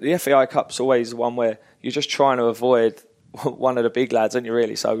the FAI Cup's always the one where you're just trying to avoid one of the big lads, aren't you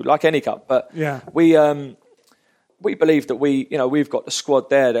really? So like any cup, but yeah, we believe that we've got the squad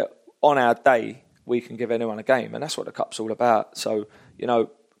there that on our day we can give anyone a game, and that's what the cup's all about. So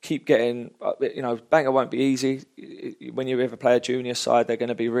keep getting. Bangor won't be easy. When you ever play a junior side, they're going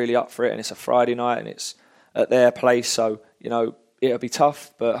to be really up for it, and it's a Friday night, and it's at their place. So it'll be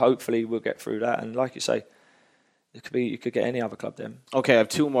tough, but hopefully we'll get through that. And like you say, you could get any other club then. Okay, I have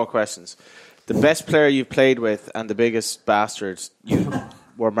 2 more questions. The best player you've played with and the biggest bastard you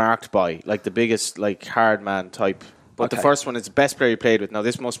were marked by, like the biggest hard man type. But Okay. the first one is the best player you played with. Now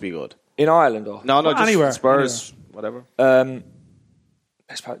this must be good. In Ireland or No, just anywhere. Spurs, whatever.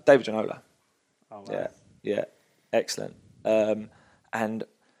 best player, David Ginola. Oh, wow. Yeah, excellent. And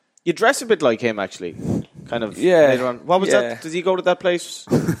You dress a bit like him, actually. Kind of. Yeah, Later on. What was yeah. that? Did he go to that place?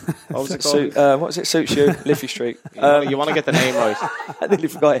 What was it called? what was it? Suits you, Liffey Street. You want to get the name right. I nearly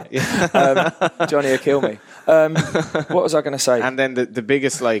forgot it. Johnny will kill me. What was I going to say? And then the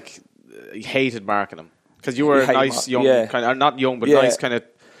biggest, he hated marking him. Because you were You a hate nice, young, yeah. kind of, not young, but Yeah. nice kind of,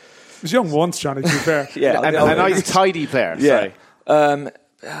 He was young once, Johnny, to be fair. yeah, a nice, tidy player. yeah. Sorry.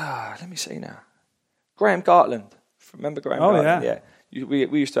 Let me see now. Graham Gartland. Remember Graham Oh, Gartland? yeah.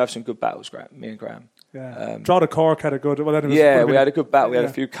 We used to have some good battles, me and Graham. Yeah. Draw the Cork had a good. Well, We had a good battle. We had Yeah.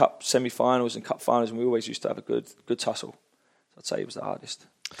 a few cup semi-finals and cup finals, and we always used to have a good tussle. I'd say it was the hardest.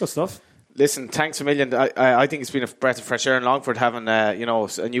 Good stuff. Listen, thanks a million. I think it's been a breath of fresh air in Longford having a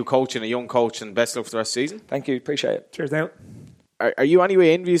new coach and a young coach, and best luck for the rest of the season. Thank you, appreciate it. Cheers, Neil. Are you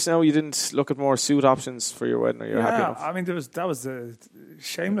anyway envious now? You didn't look at more suit options for your wedding, or you're happy enough? I mean, that was a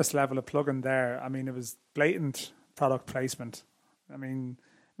shameless level of plugging there. I mean, it was blatant product placement. I mean,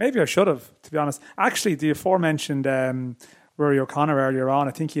 maybe I should have, to be honest. Actually, the aforementioned Rory O'Connor earlier on,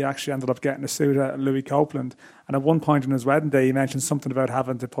 I think he actually ended up getting a suit at Louis Copeland. And at one point on his wedding day, he mentioned something about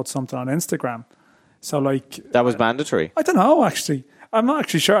having to put something on Instagram. So, That was mandatory. I don't know, actually. I'm not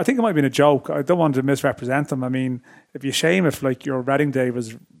actually sure. I think it might have been a joke. I don't want to misrepresent him. I mean, it'd be a shame if, your wedding day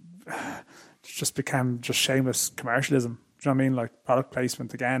was just became just shameless commercialism. Do you know what I mean? Like product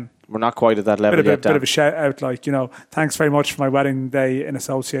placement again. We're not quite at that level yet, Bit of a shout out, thanks very much for my wedding day in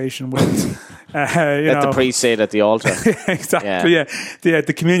association with, Let the priest say it at the altar. Exactly, yeah.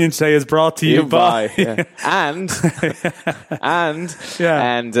 The communion today is brought to you by. Yeah. And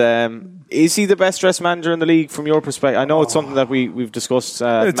is he the best dressed manager in the league from your perspective? I know it's something that we've discussed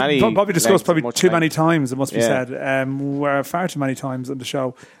probably discussed too time. many times, it must be said. We're far too many times on the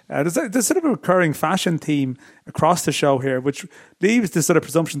show. There's sort of a recurring fashion theme across the show here, which leaves this sort of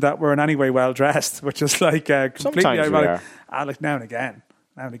presumption that we're in any way well dressed, which is completely Sometimes we ironic. are. Now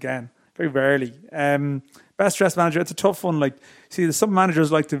and again, very rarely. Best dressed manager, it's a tough one. Some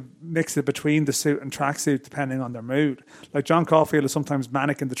managers like to mix it between the suit and tracksuit depending on their mood. Like John Caulfield is sometimes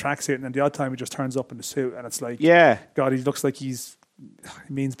manic in the tracksuit, and then the odd time he just turns up in the suit, and it's God, he looks like he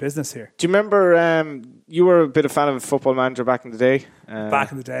means business here. Do you remember you were a bit of fan of Football Manager back in the day?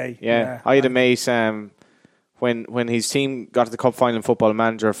 Back in the day. Yeah. I had a mate, when his team got to the cup final in Football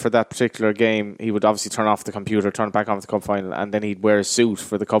Manager for that particular game, he would obviously turn off the computer, turn it back on for the cup final, and then he'd wear a suit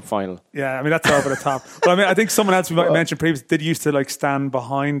for the cup final. Yeah, I mean, that's over the top. But I mean, I think someone else we might have mentioned previously did used to like stand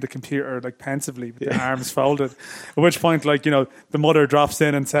behind the computer like pensively with their arms folded. At which point, like, you know, the mother drops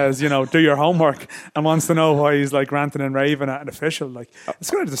in and says, you know, do your homework, and wants to know why he's like ranting and raving at an official. Like,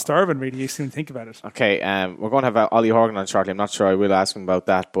 it's kind of disturbing, really. You seem to think about it. Okay, we're going to have Ollie Horgan on shortly. I'm not sure I will ask him about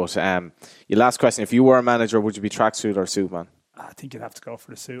that, but your last question: if you were a manager, would you be tracksuit or suit man? I think you'd have to go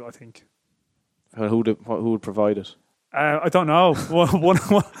for the suit. I think. Who would provide it? I don't know.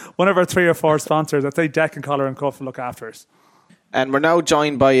 One of our 3 or 4 sponsors. I'd say Deck and Collar and Cuff will look after us. And we're now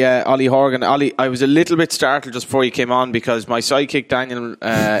joined by Ollie Horgan. Ollie, I was a little bit startled just before you came on because my sidekick Daniel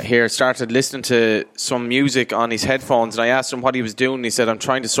here started listening to some music on his headphones, and I asked him what he was doing. He said, "I'm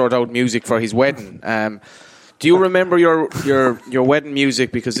trying to sort out music for his wedding." Do you remember your wedding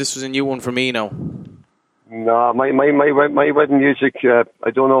music? Because this was a new one for me now. No, my wedding music. I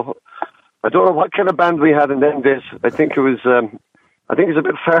don't know what kind of band we had in them days. I think it was. I think it's a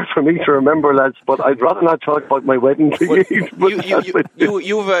bit far for me to remember, lads. But I'd rather not talk about my wedding. Well,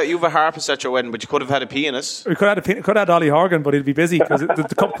 you have a harpist at your wedding, but you could have had a pianist. We could have had Ollie Horgan, but he'll be busy because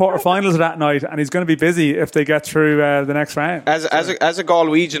the cup quarter-finals are that night, and he's going to be busy if they get through the next round. As a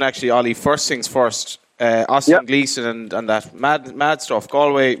Galwegian, actually, Ollie. First things first. Austin Gleeson and that mad stuff.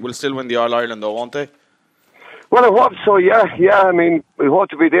 Galway will still win the All Ireland, though, won't they? Well, I hope so. Yeah. I mean, we hope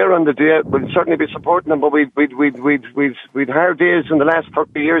to be there on the day. We'll certainly be supporting them, but we'd hard days in the last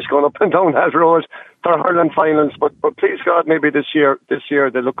 30 years going up and down that road for Ireland finals. But please God, maybe this year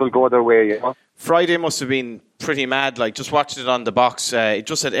the luck will go their way. You know? Friday must have been pretty mad. Like, just watching it on the box, it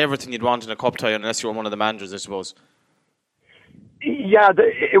just had everything you'd want in a cup tie, unless you were one of the managers, I suppose. Yeah,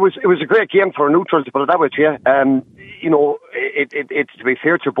 it was a great game for neutrals, to put it that way to you. You know, it to be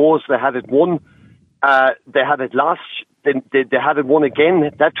fair to Bohs, they had it won. They had it lost. They had it won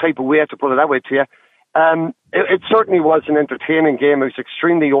again. That type of way, to put it that way to you. It certainly was an entertaining game. It was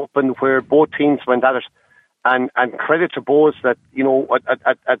extremely open, where both teams went at it. And credit to Bohs that, you know,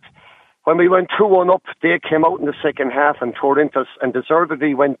 at when we went 2-1 up, they came out in the second half and tore into us, and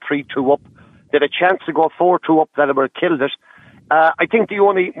deservedly went 3-2 up. They had a chance to go 4-2 up, that it would have killed it. I think the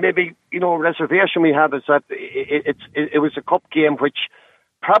only maybe, you know, reservation we have is that it was a cup game which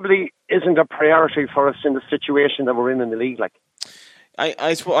probably isn't a priority for us in the situation that we're in the league. Like,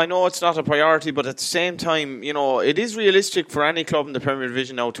 I know it's not a priority, but at the same time, you know, it is realistic for any club in the Premier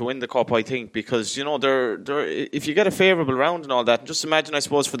Division now to win the cup, I think, because, you know, they're if you get a favourable round and all that, just imagine, I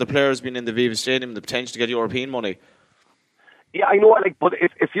suppose, for the players being in the Viva Stadium, the potential to get European money. Yeah, I know, like, but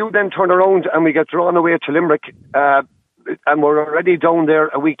if you then turn around and we get drawn away to Limerick, and we're already down there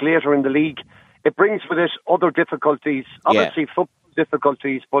a week later in the league, it brings with it other difficulties, obviously football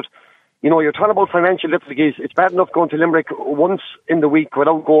difficulties, but, you know, you're talking about financial difficulties. It's bad enough going to Limerick once in the week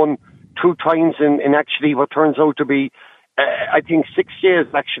without going 2 times in actually what turns out to be, I think, 6 years,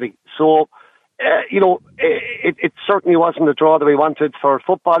 actually. So, you know, it certainly wasn't the draw that we wanted for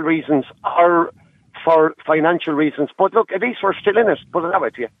football reasons or for financial reasons, but look, at least we're still in it, put it that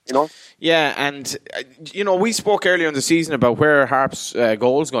way to you, you know? Yeah, and, you know, we spoke earlier in the season about where Harp's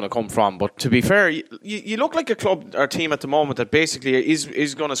goal is going to come from, but to be fair, you look like a club or team at the moment that basically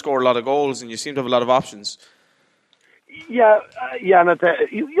is going to score a lot of goals, and you seem to have a lot of options. Yeah,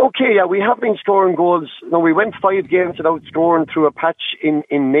 we have been scoring goals. You know, we went 5 games without scoring through a patch in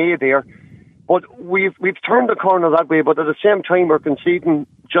May there, but we've turned the corner that way, but at the same time we're conceding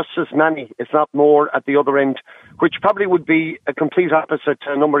just as many, if not more, at the other end, which probably would be a complete opposite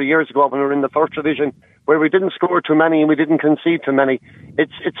to a number of years ago when we were in the first division, where we didn't score too many and we didn't concede too many. It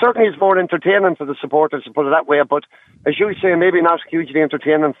certainly is more entertaining for the supporters, to put it that way, but as you say, maybe not hugely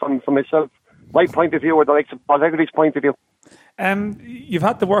entertaining from myself, my point of view, or the likes of Paul Hegarty's point of view. You've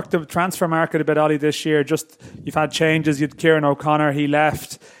had to work the transfer market a bit, Ollie, this year. Just you've had changes. You had Kieran O'Connor, he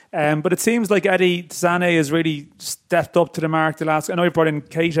left. But it seems like Eddie Zane has really stepped up to the mark the last. I know you brought in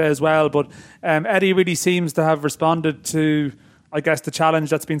Keita as well, but Eddie really seems to have responded to, I guess, the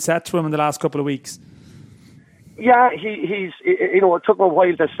challenge that's been set to him in the last couple of weeks. Yeah, he's, you know, it took him a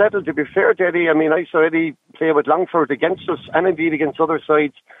while to settle, to be fair to Eddie. I mean, I saw Eddie play with Longford against us and indeed against other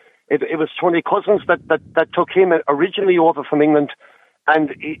sides. It was Tony Cousins that took him originally over from England.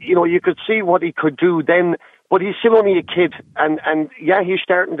 And, you know, you could see what he could do then, but he's still only a kid. And yeah, he's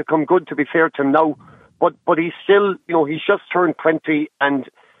starting to come good, to be fair to him now. But he's still, you know, he's just turned 20 and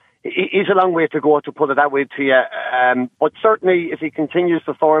he's a long way to go, to put it that way to you. But certainly, if he continues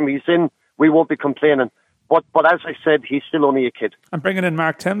the form he's in, we won't be complaining. But as I said, he's still only a kid. And bringing in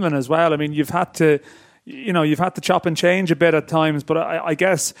Mark Timlin as well. I mean, you've had to you've had to chop and change a bit at times, but I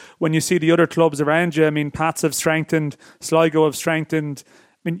guess when you see the other clubs around you, I mean, Pats have strengthened, Sligo have strengthened.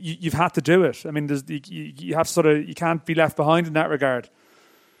 I mean, you've had to do it. I mean, you have you can't be left behind in that regard.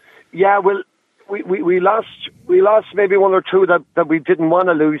 Yeah, well, we lost maybe one or two that we didn't want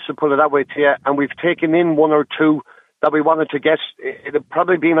to lose, to put it that way to you, and we've taken in one or two that we wanted to get. It'd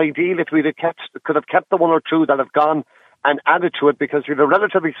probably been ideal if could have kept the one or two that have gone and added to it, because we have a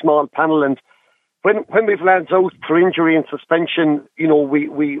relatively small panel, and when we've lads out for injury and suspension,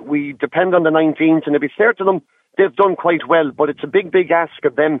 we depend on the 19s, and to be fair to them, they've done quite well, but it's a big ask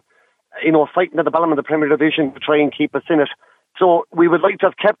of them, fighting at the bottom of the Premier Division to try and keep us in it. So we would like to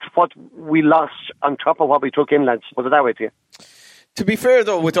have kept what we lost on top of what we took in, lads, put it that way to you. To be fair,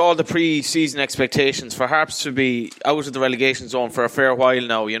 though, with all the pre-season expectations for Harps to be out of the relegation zone for a fair while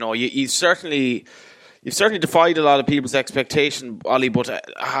now, you've certainly defied a lot of people's expectation, Ollie. But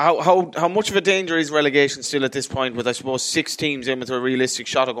how much of a danger is relegation still at this point, with I suppose 6 teams in with a realistic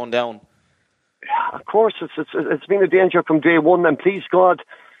shot of going down? Of course, it's been a danger from day one, and please God,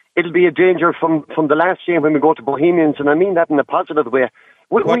 it'll be a danger from the last game when we go to Bohemians, and I mean that in a positive way.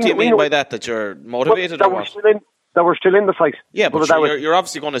 What do you mean by that? That you're motivated, or what? That we're still in the fight. Yeah, but you're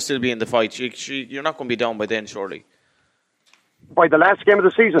obviously going to still be in the fight. You're not going to be down by then, surely. By the last game of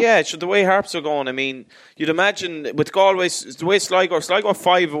the season? Yeah, the way Harps are going, I mean, you'd imagine with Galway, the way Sligo have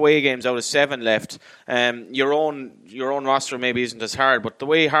 5 away games out of 7 left. Your own roster maybe isn't as hard, but the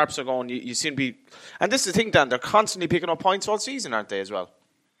way Harps are going, you seem to be... And this is the thing, Dan, they're constantly picking up points all season, aren't they, as well?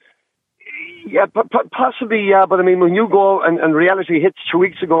 Yeah, possibly, yeah. But I mean, when you go and reality hits 2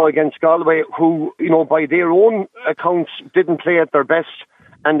 weeks ago against Galway, who, by their own accounts didn't play at their best,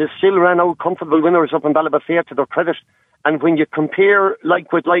 and they still ran out comfortable winners up in Ballybofey, to their credit. And when you compare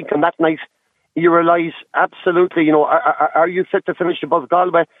like with like on that night, you realise absolutely, are you fit to finish above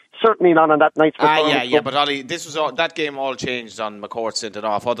Galway? Certainly not on that night's performance. Yeah, but Ollie, this was that game all changed on McCourt sent it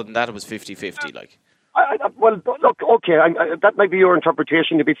off. Other than that, it was 50-50, like. Well, look, okay, that might be your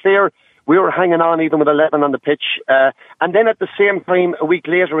interpretation. To be fair, we were hanging on even with 11 on the pitch. And then at the same time, a week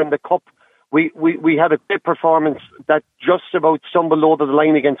later in the Cup, we had a great performance that just about stumbled over the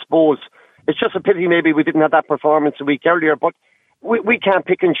line against Bohs. It's just a pity maybe we didn't have that performance a week earlier, but we can't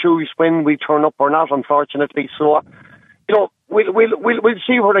pick and choose when we turn up or not, unfortunately. So, we'll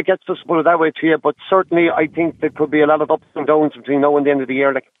see where it gets us, put it that way to you, but certainly I think there could be a lot of ups and downs between now and the end of the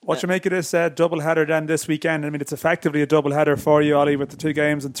year. What you make of this double-header then this weekend? I mean, it's effectively a double-header for you, Ollie, with the 2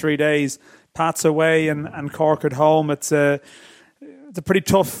 games in 3 days. Pats away and Cork at home. It's a pretty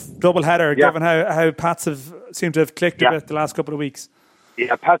tough double-header, given how Pats have seemed to have clicked a bit the last couple of weeks.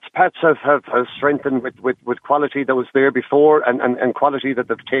 Yeah, Pats have strengthened with quality that was there before and quality that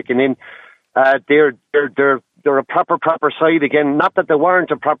they've taken in. They're a proper side again. Not that they weren't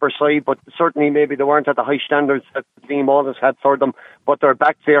a proper side, but certainly maybe they weren't at the high standards that the team always had for them. But they're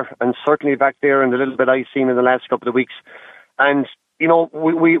back there, and certainly back there in the little bit I've seen in the last couple of weeks. And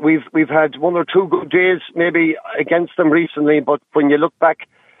we've had 1 or 2 good days maybe against them recently. But when you look back,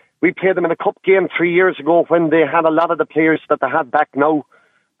 we played them in a cup game 3 years ago when they had a lot of the players that they have back now,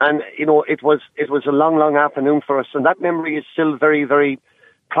 and it was a long afternoon for us, and that memory is still very, very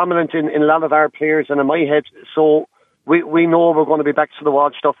prominent in a lot of our players and in my head. So we know we're going to be back to the wall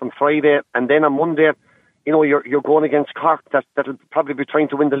stuff on Friday, and then on Monday, you're going against Cork that'll probably be trying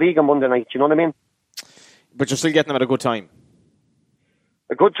to win the league on Monday night. You know what I mean? But you're still getting them at a good time.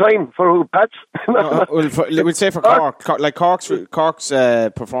 A good time for who, Pats? We'll say for Cork. Cork's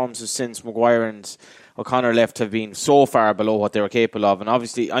performances since Maguire and O'Connor left have been so far below what they were capable of, and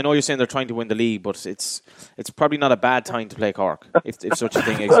obviously I know you're saying they're trying to win the league, but it's probably not a bad time to play Cork if such a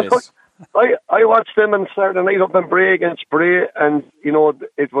thing exists. I watched them on Saturday night up in Bray against Bray, and there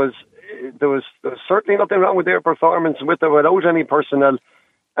was certainly nothing wrong with their performance with or without any personnel.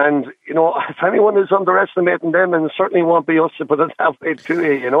 And, if anyone is underestimating them, and it certainly won't be us to put it that way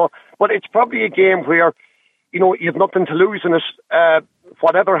to you, But it's probably a game where, you've nothing to lose in it.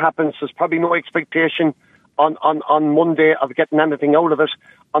 Whatever happens, there's probably no expectation on Monday of getting anything out of it.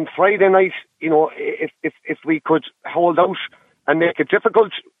 On Friday night, if we could hold out and make it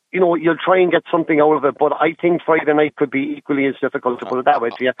difficult, you'll try and get something out of it. But I think Friday night could be equally as difficult, to put it that way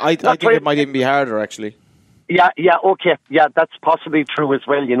to you. I think it might even be harder, actually. Yeah, okay. Yeah, that's possibly true as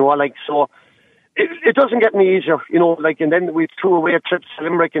well, so it doesn't get any easier, and then we threw away trips to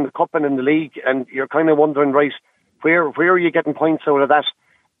Limerick in the Cup and in the league, and you're kind of wondering, right, where are you getting points out of that?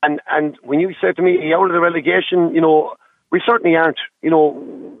 And when you say to me, out of the relegation, we certainly aren't,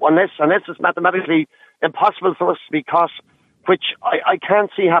 unless it's mathematically impossible for us to be caught, which I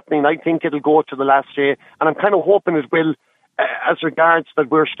can't see happening. I think it'll go to the last day, and I'm kind of hoping it will, as regards that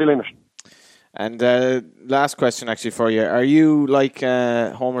we're still in it. And last question, actually, for you: are you like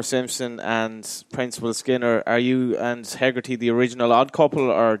Homer Simpson and Principal Skinner? Are you and Hegarty the original odd couple,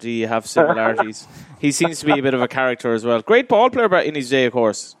 or do you have similarities? He seems to be a bit of a character as well. Great ball player in his day, of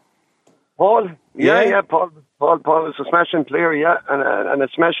course. Paul, yeah, Paul is a smashing player, and a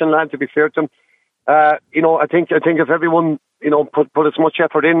smashing lad, to be fair to him. I think if everyone, put as much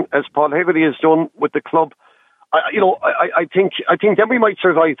effort in as Paul Hegarty has done with the club, I think then we might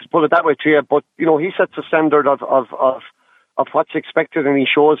survive, to put it that way to you. But he sets a standard of what's expected, and he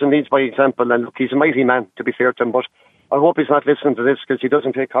shows and leads by example. And look, he's a mighty man, to be fair to him. But I hope he's not listening to this, because he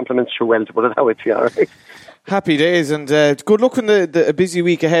doesn't take compliments too well, to put it that way to you. All right? Happy days, and good luck in a busy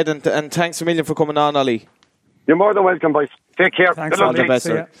week ahead. And thanks a million for coming on, Ollie. You're more than welcome, boys. Take care. Thanks, all the best,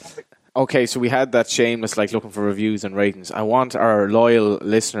 sir. Okay, so we had that shameless looking for reviews and ratings. I want our loyal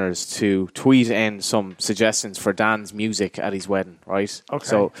listeners to tweet in some suggestions for Dan's music at his wedding, right? Okay.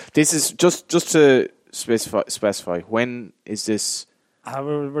 So this is just to specify, when is this?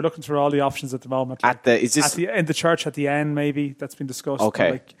 We're looking through all the options at the moment. In the church at the end? Maybe that's been discussed.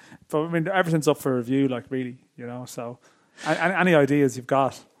 Okay. But I mean, everything's up for review. Really, So, any ideas you've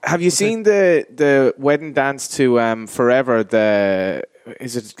got? Have you seen the wedding dance to Forever?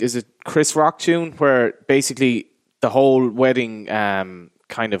 Is it Chris Rock tune, where basically the whole wedding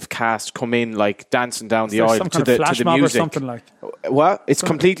kind of cast come in dancing down the aisle to the music, or something like. What? It's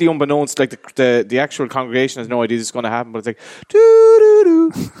completely unbeknownst. The actual congregation has no idea this is going to happen, but it's like doo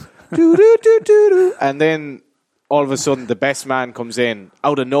doo doo doo doo doo doo, and then all of a sudden the best man comes in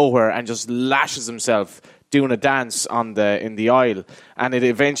out of nowhere and just lashes himself doing a dance in the aisle, and it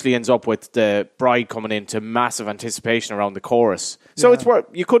eventually ends up with the bride coming into massive anticipation around the chorus. So it's worth,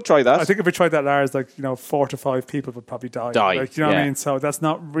 you could try that. I think if we tried that, Lars, 4 to 5 people would probably die. What I mean? So that's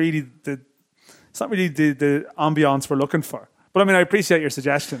not really the ambiance we're looking for. But I mean, I appreciate your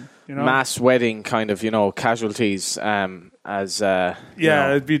suggestion. Mass wedding kind of, casualties. It'd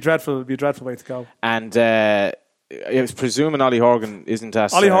be dreadful. It'd be a dreadful way to go. And I was presuming Ollie Horgan isn't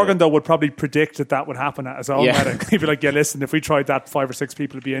as... Ollie Horgan, though, would probably predict that would happen at his own wedding. He'd be like, listen, if we tried that, 5 or 6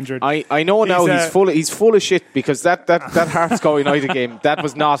 people would be injured. I know now he's full of shit, because that Hearts-Go United game, that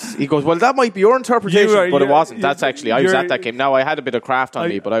was not... He goes, well, that might be your interpretation, but it wasn't. That's actually... I was at that game. Now, I had a bit of craft on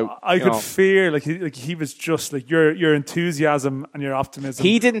me, but I could fear, he was just your enthusiasm and your optimism.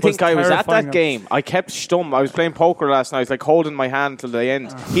 He didn't think I was at that game. I kept stum. I was playing poker last night, holding my hand till the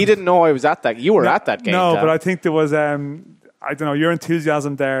end. He didn't know I was at that. You were at that game. No, but I think there was... I don't know, your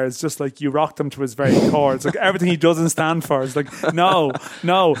enthusiasm there is just you rocked him to his very core. It's everything he doesn't stand for. It's no.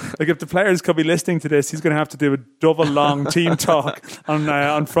 If the players could be listening to this, he's going to have to do a double long team talk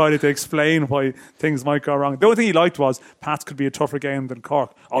on Friday to explain why things might go wrong. The only thing he liked was Pats could be a tougher game than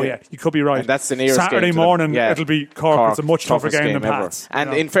Cork. Oh yeah, you could be right. And that's the nearest Saturday game morning, it'll be Cork. It's a much tougher game than Pats.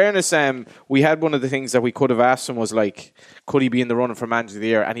 And in fairness, we had one of the things that we could have asked him was could he be in the running for Manager of the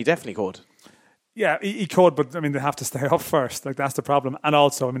Year? And he definitely could. Yeah, he could, but I mean, they have to stay up first. That's the problem. And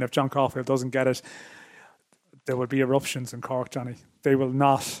also, I mean, if John Caulfield doesn't get it, there will be eruptions in Cork, Johnny. They will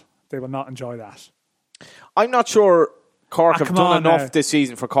not enjoy that. I'm not sure Cork have done enough this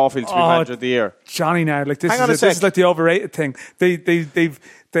season for Caulfield to be Manager of the Year. Johnny, now this is the overrated thing.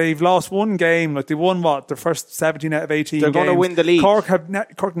 They've lost one game. They won their first 17 out of 18. They're going to win the league. Cork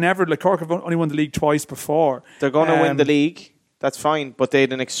have only won the league twice before. They're going to win the league. That's fine, but they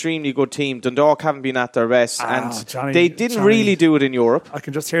had an extremely good team. Dundalk haven't been at their best, and they didn't really do it in Europe. I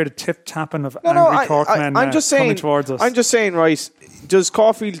can just hear the tip-tapping of angry Cork men coming towards us. I'm just saying, right, does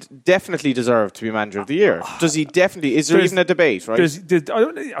Caulfield definitely deserve to be Manager of the Year? Does he definitely? Is there even a debate, right?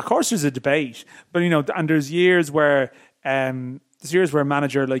 Of course there's a debate, but, and there's years where... There's years where a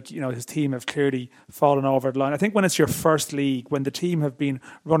manager, his team have clearly fallen over the line. I think when it's your first league, when the team have been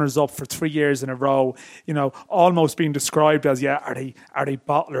runners-up for 3 years in a row, almost being described as, are they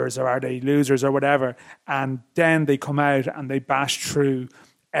bottlers or are they losers or whatever, and then they come out and they bash through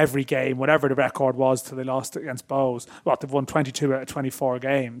every game, whatever the record was till they lost against Bows. They've won 22 out of 24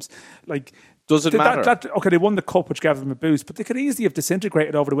 games. Does it matter? They won the cup, which gave them a boost, but they could easily have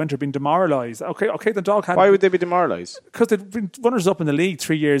disintegrated over the winter, been demoralised. Okay, the dog had... Why would they be demoralised? Because they've been runners-up in the league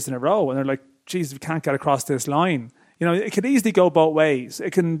 3 years in a row, and they're like, geez, we can't get across this line. It could easily go both ways.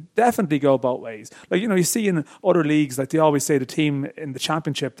 It can definitely go both ways. You see in other leagues, they always say the team in the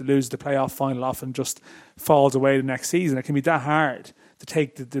championship that loses the playoff final often just falls away the next season. It can be that hard to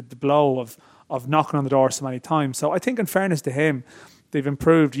take the blow of knocking on the door so many times. So I think, in fairness to him, they've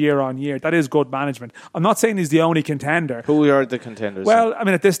improved year on year. That is good management. I'm not saying he's the only contender. Who are the contenders? Well, I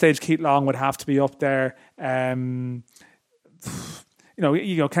mean, at this stage, Keith Long would have to be up there.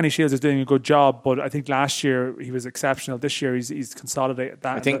 Kenny Shields is doing a good job, but I think last year he was exceptional. This year he's consolidated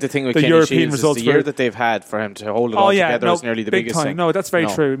that. I think the thing with Kenny Shields is the year that they've had for him to hold it all together is nearly the biggest time. thing. No, that's very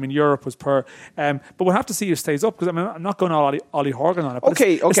true. I mean, Europe was poor. But we'll have to see who stays up, because I'm not going all Ollie Horgan on it. But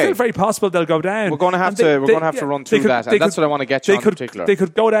it's still very possible they'll go down. We're going to have to run through that, and that's what I want to get you on in particular. They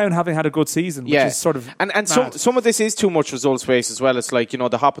could go down having had a good season, which is sort of and some of this is too much result space as well. It's like,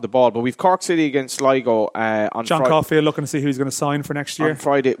 the hop of the ball. But we've Cork City against Sligo on John Caulfield looking to see who he's going to sign for next year. On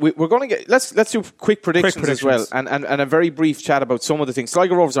Friday. We're going to get... Let's do quick predictions as well, and a very brief chat about some of the things.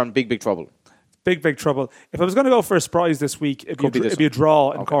 Sligo Rovers are in big trouble. Big trouble. If I was going to go for a surprise this week, it'd be a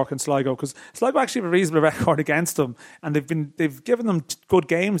draw in Cork and Sligo, because Sligo actually have a reasonable record against them, and they've given them good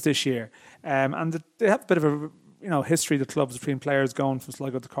games this year, and they have a bit of a history, the clubs, between players going from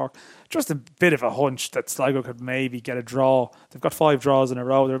Sligo to Cork. Just a bit of a hunch that Sligo could maybe get a draw. They've got 5 draws in a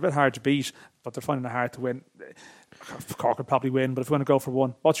row. They're a bit hard to beat, but they're finding it hard to win. Cork could probably win, but if we're going to go for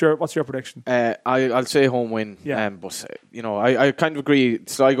one, what's your prediction? I'll say home win. Yeah. But I kind of agree.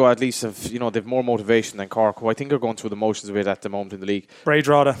 Sligo at least they've more motivation than Cork, who I think are going through the motions a bit at the moment in the league. Bray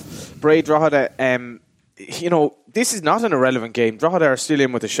Drogheda. This is not an irrelevant game. Drogheda are still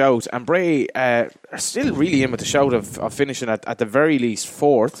in with a shout, and Bray are still really in with a shout of finishing at the very least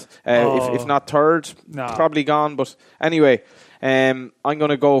 4th, if not 3rd. No. Probably gone, but anyway. I'm going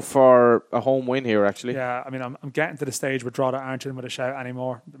to go for a home win here, actually. Yeah, I mean, I'm getting to the stage where Drogheda aren't in with a shout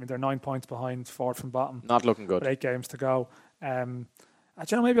anymore. I mean, they're 9 points behind, 4th from bottom. Not looking good. 8 games to go.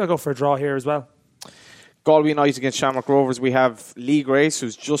 Maybe I'll go for a draw here as well. Galway United against Shamrock Rovers. We have Lee Grace,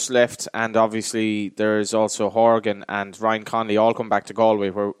 who's just left, and obviously there's also Horgan and Ryan Connolly all come back to Galway,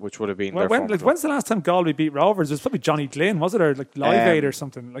 which would have been their former club. When's the last time Galway beat Rovers? It was probably Johnny Glynn, was it, or like Live Aid or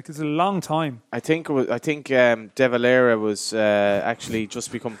something? Like, it's a long time. I think De Valera was actually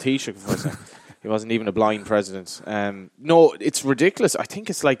just become Taoiseach for a second. He wasn't even a blind president. No, it's ridiculous. I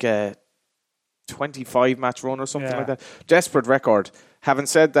think it's like a 25 match run or something like that. Desperate record. Having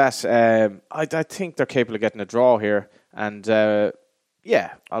said that, I think they're capable of getting a draw here, and but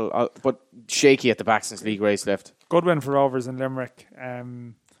shaky at the back since Lee Grace left. Good win for Rovers in Limerick.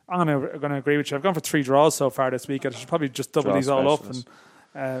 I'm going to agree with you. I've gone for 3 draws so far this week. I should probably just double these all up.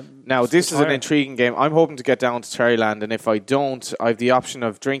 Now, this is an intriguing game. I'm hoping to get down to Terryland, and if I don't, I have the option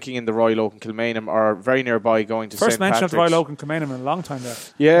of drinking in the Royal Oak in Kilmainham, or very nearby going to First St. Patrick's. mention of the Royal Oak in Kilmainham in a long time there.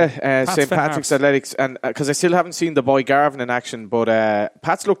 Yeah, St. Patrick's Athletics, and because I still haven't seen the boy Garvin in action, but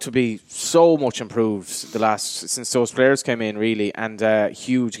Pats look to be so much improved since those players came in, really, and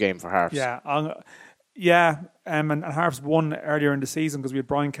huge game for Harps. And Harps won earlier in the season because we had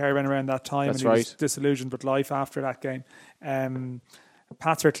Brian Kerr around that time. That's and he was disillusioned with life after that game.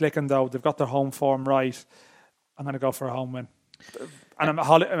 Pats are clicking though. They've got their home form right. I'm going to go for a home win. And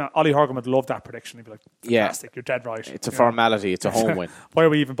Ollie Horgan would love that prediction. He'd be like, fantastic, you're dead right. It's a formality. It's a home win. Why are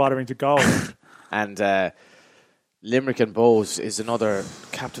we even bothering to go? And Limerick and Bows is another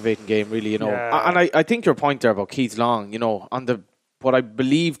captivating game, really. And I think your point there about Keith Long, on what I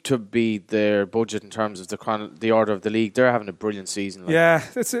believe to be their budget in terms of the order of the league, they're having a brilliant season.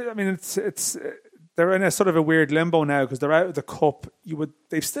 It's they're in a sort of a weird limbo now because they're out of the cup.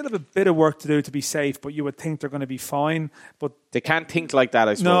 They still have a bit of work to do to be safe, but you would think they're going to be fine. But they can't think like that,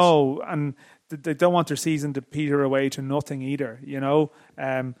 I suppose. No, and they don't want their season to peter away to nothing either,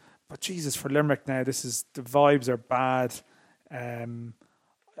 But Jesus, for Limerick now, the vibes are bad.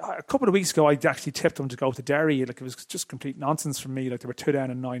 A couple of weeks ago, I actually tipped them to go to Derry. Like, it was just complete nonsense for me. Like, they were 2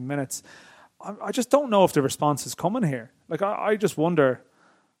 down in 9 minutes. I just don't know if the response is coming here. Like, I just wonder.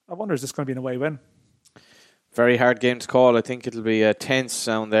 Is this going to be an away win? Very hard game to call. I think it'll be a tense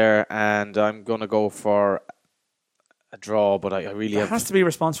down there, and I'm going to go for a draw. But I really there has to be a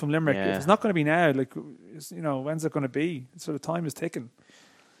response from Limerick. Yeah. If it's not going to be now, when's it going to be? So the time is ticking.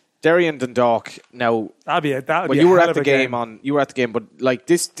 Derry and Dundalk. Now, you were at the game, but like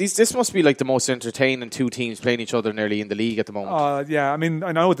this must be like the most entertaining 2 teams playing each other nearly in the league at the moment. I mean,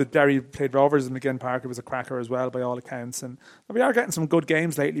 I know that Derry played Rovers and McGinn Park. It was a cracker as well, by all accounts, and we are getting some good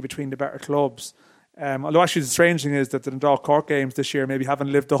games lately between the better clubs. Although actually the strange thing is that the Dundalk Cork games this year maybe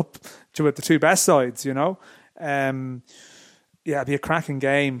haven't lived up to the 2 best sides. It'd be a cracking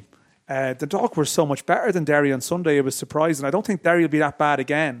game. Dundalk were so much better than Derry on Sunday. It was surprising. I don't think Derry will be that bad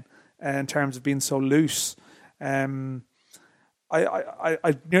again. In terms of being so loose, I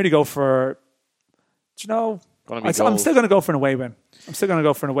nearly go for. I'm still going to go for an away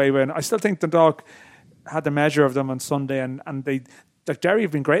win. I still think Dundalk had the measure of them on Sunday, and like Derry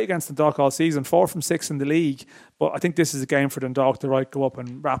have been great against Dundalk all season, 4 from 6 in the league. But I think this is a game for Dundalk to go up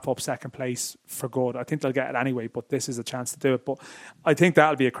and wrap up second place for good. I think they'll get it anyway, but this is a chance to do it. But I think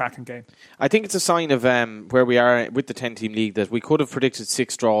that'll be a cracking game. I think it's a sign of where we are with the 10-team league, that we could have predicted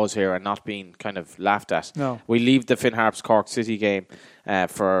 6 draws here and not been kind of laughed at. No. We leave the Finn Harps Cork City game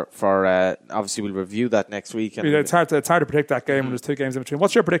for obviously we'll review that next week. And it's hard to predict that game when there's 2 games in between.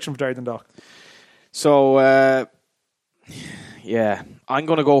 What's your prediction for Derry Dundalk? So, yeah, I'm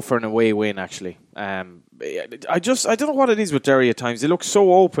going to go for an away win, actually. I don't know what it is with Derry at times. They look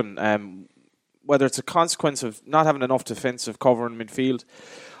so open, whether it's a consequence of not having enough defensive cover in midfield.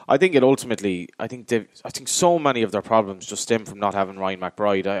 I think so many of their problems just stem from not having Ryan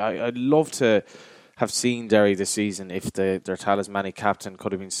McBride. I'd love to have seen Derry this season if their talismanic captain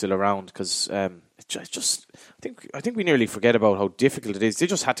could have been still around, because I think we nearly forget about how difficult it is. They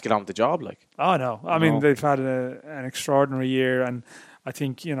just had to get on with the job. Like, oh no, I mean they've had an extraordinary year, and I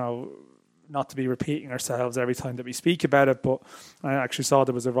think, you know, not to be repeating ourselves every time that we speak about it, but I actually saw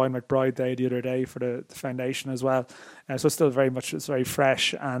there was a Ryan McBride Day the other day for the foundation as well. So it's still it's very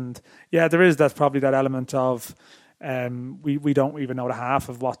fresh, and yeah, there is probably that element of we don't even know the half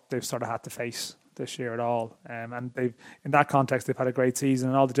of what they've sort of had to face this year at all, and they've, in that context, they've had a great season,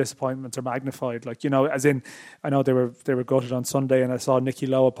 and all the disappointments are magnified. Like, you know, as in, I know they were gutted on Sunday, and I saw Nicky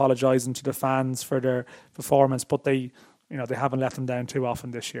Lowe apologising to the fans for their performance, but they haven't let them down too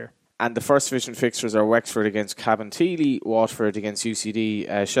often this year. And the first division fixtures are Wexford against Cabinteely, Waterford against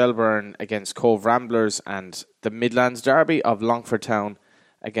UCD, Shelbourne against Cove Ramblers, and the Midlands Derby of Longford Town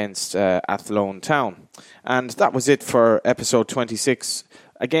against Athlone Town. And that was it for episode 26.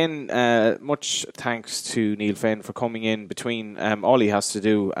 Again, much thanks to Neil Fenn for coming in between all he has to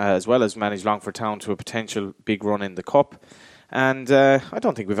do, as well as manage Longford Town to a potential big run in the Cup. And I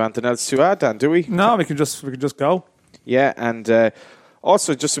don't think we've anything else to add, Dan, do we? No, we can just go. Yeah, and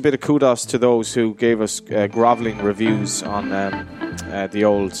also just a bit of kudos to those who gave us grovelling reviews on the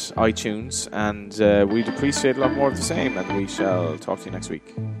old iTunes, and we'd appreciate a lot more of the same, and we shall talk to you next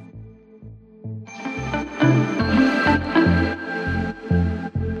week.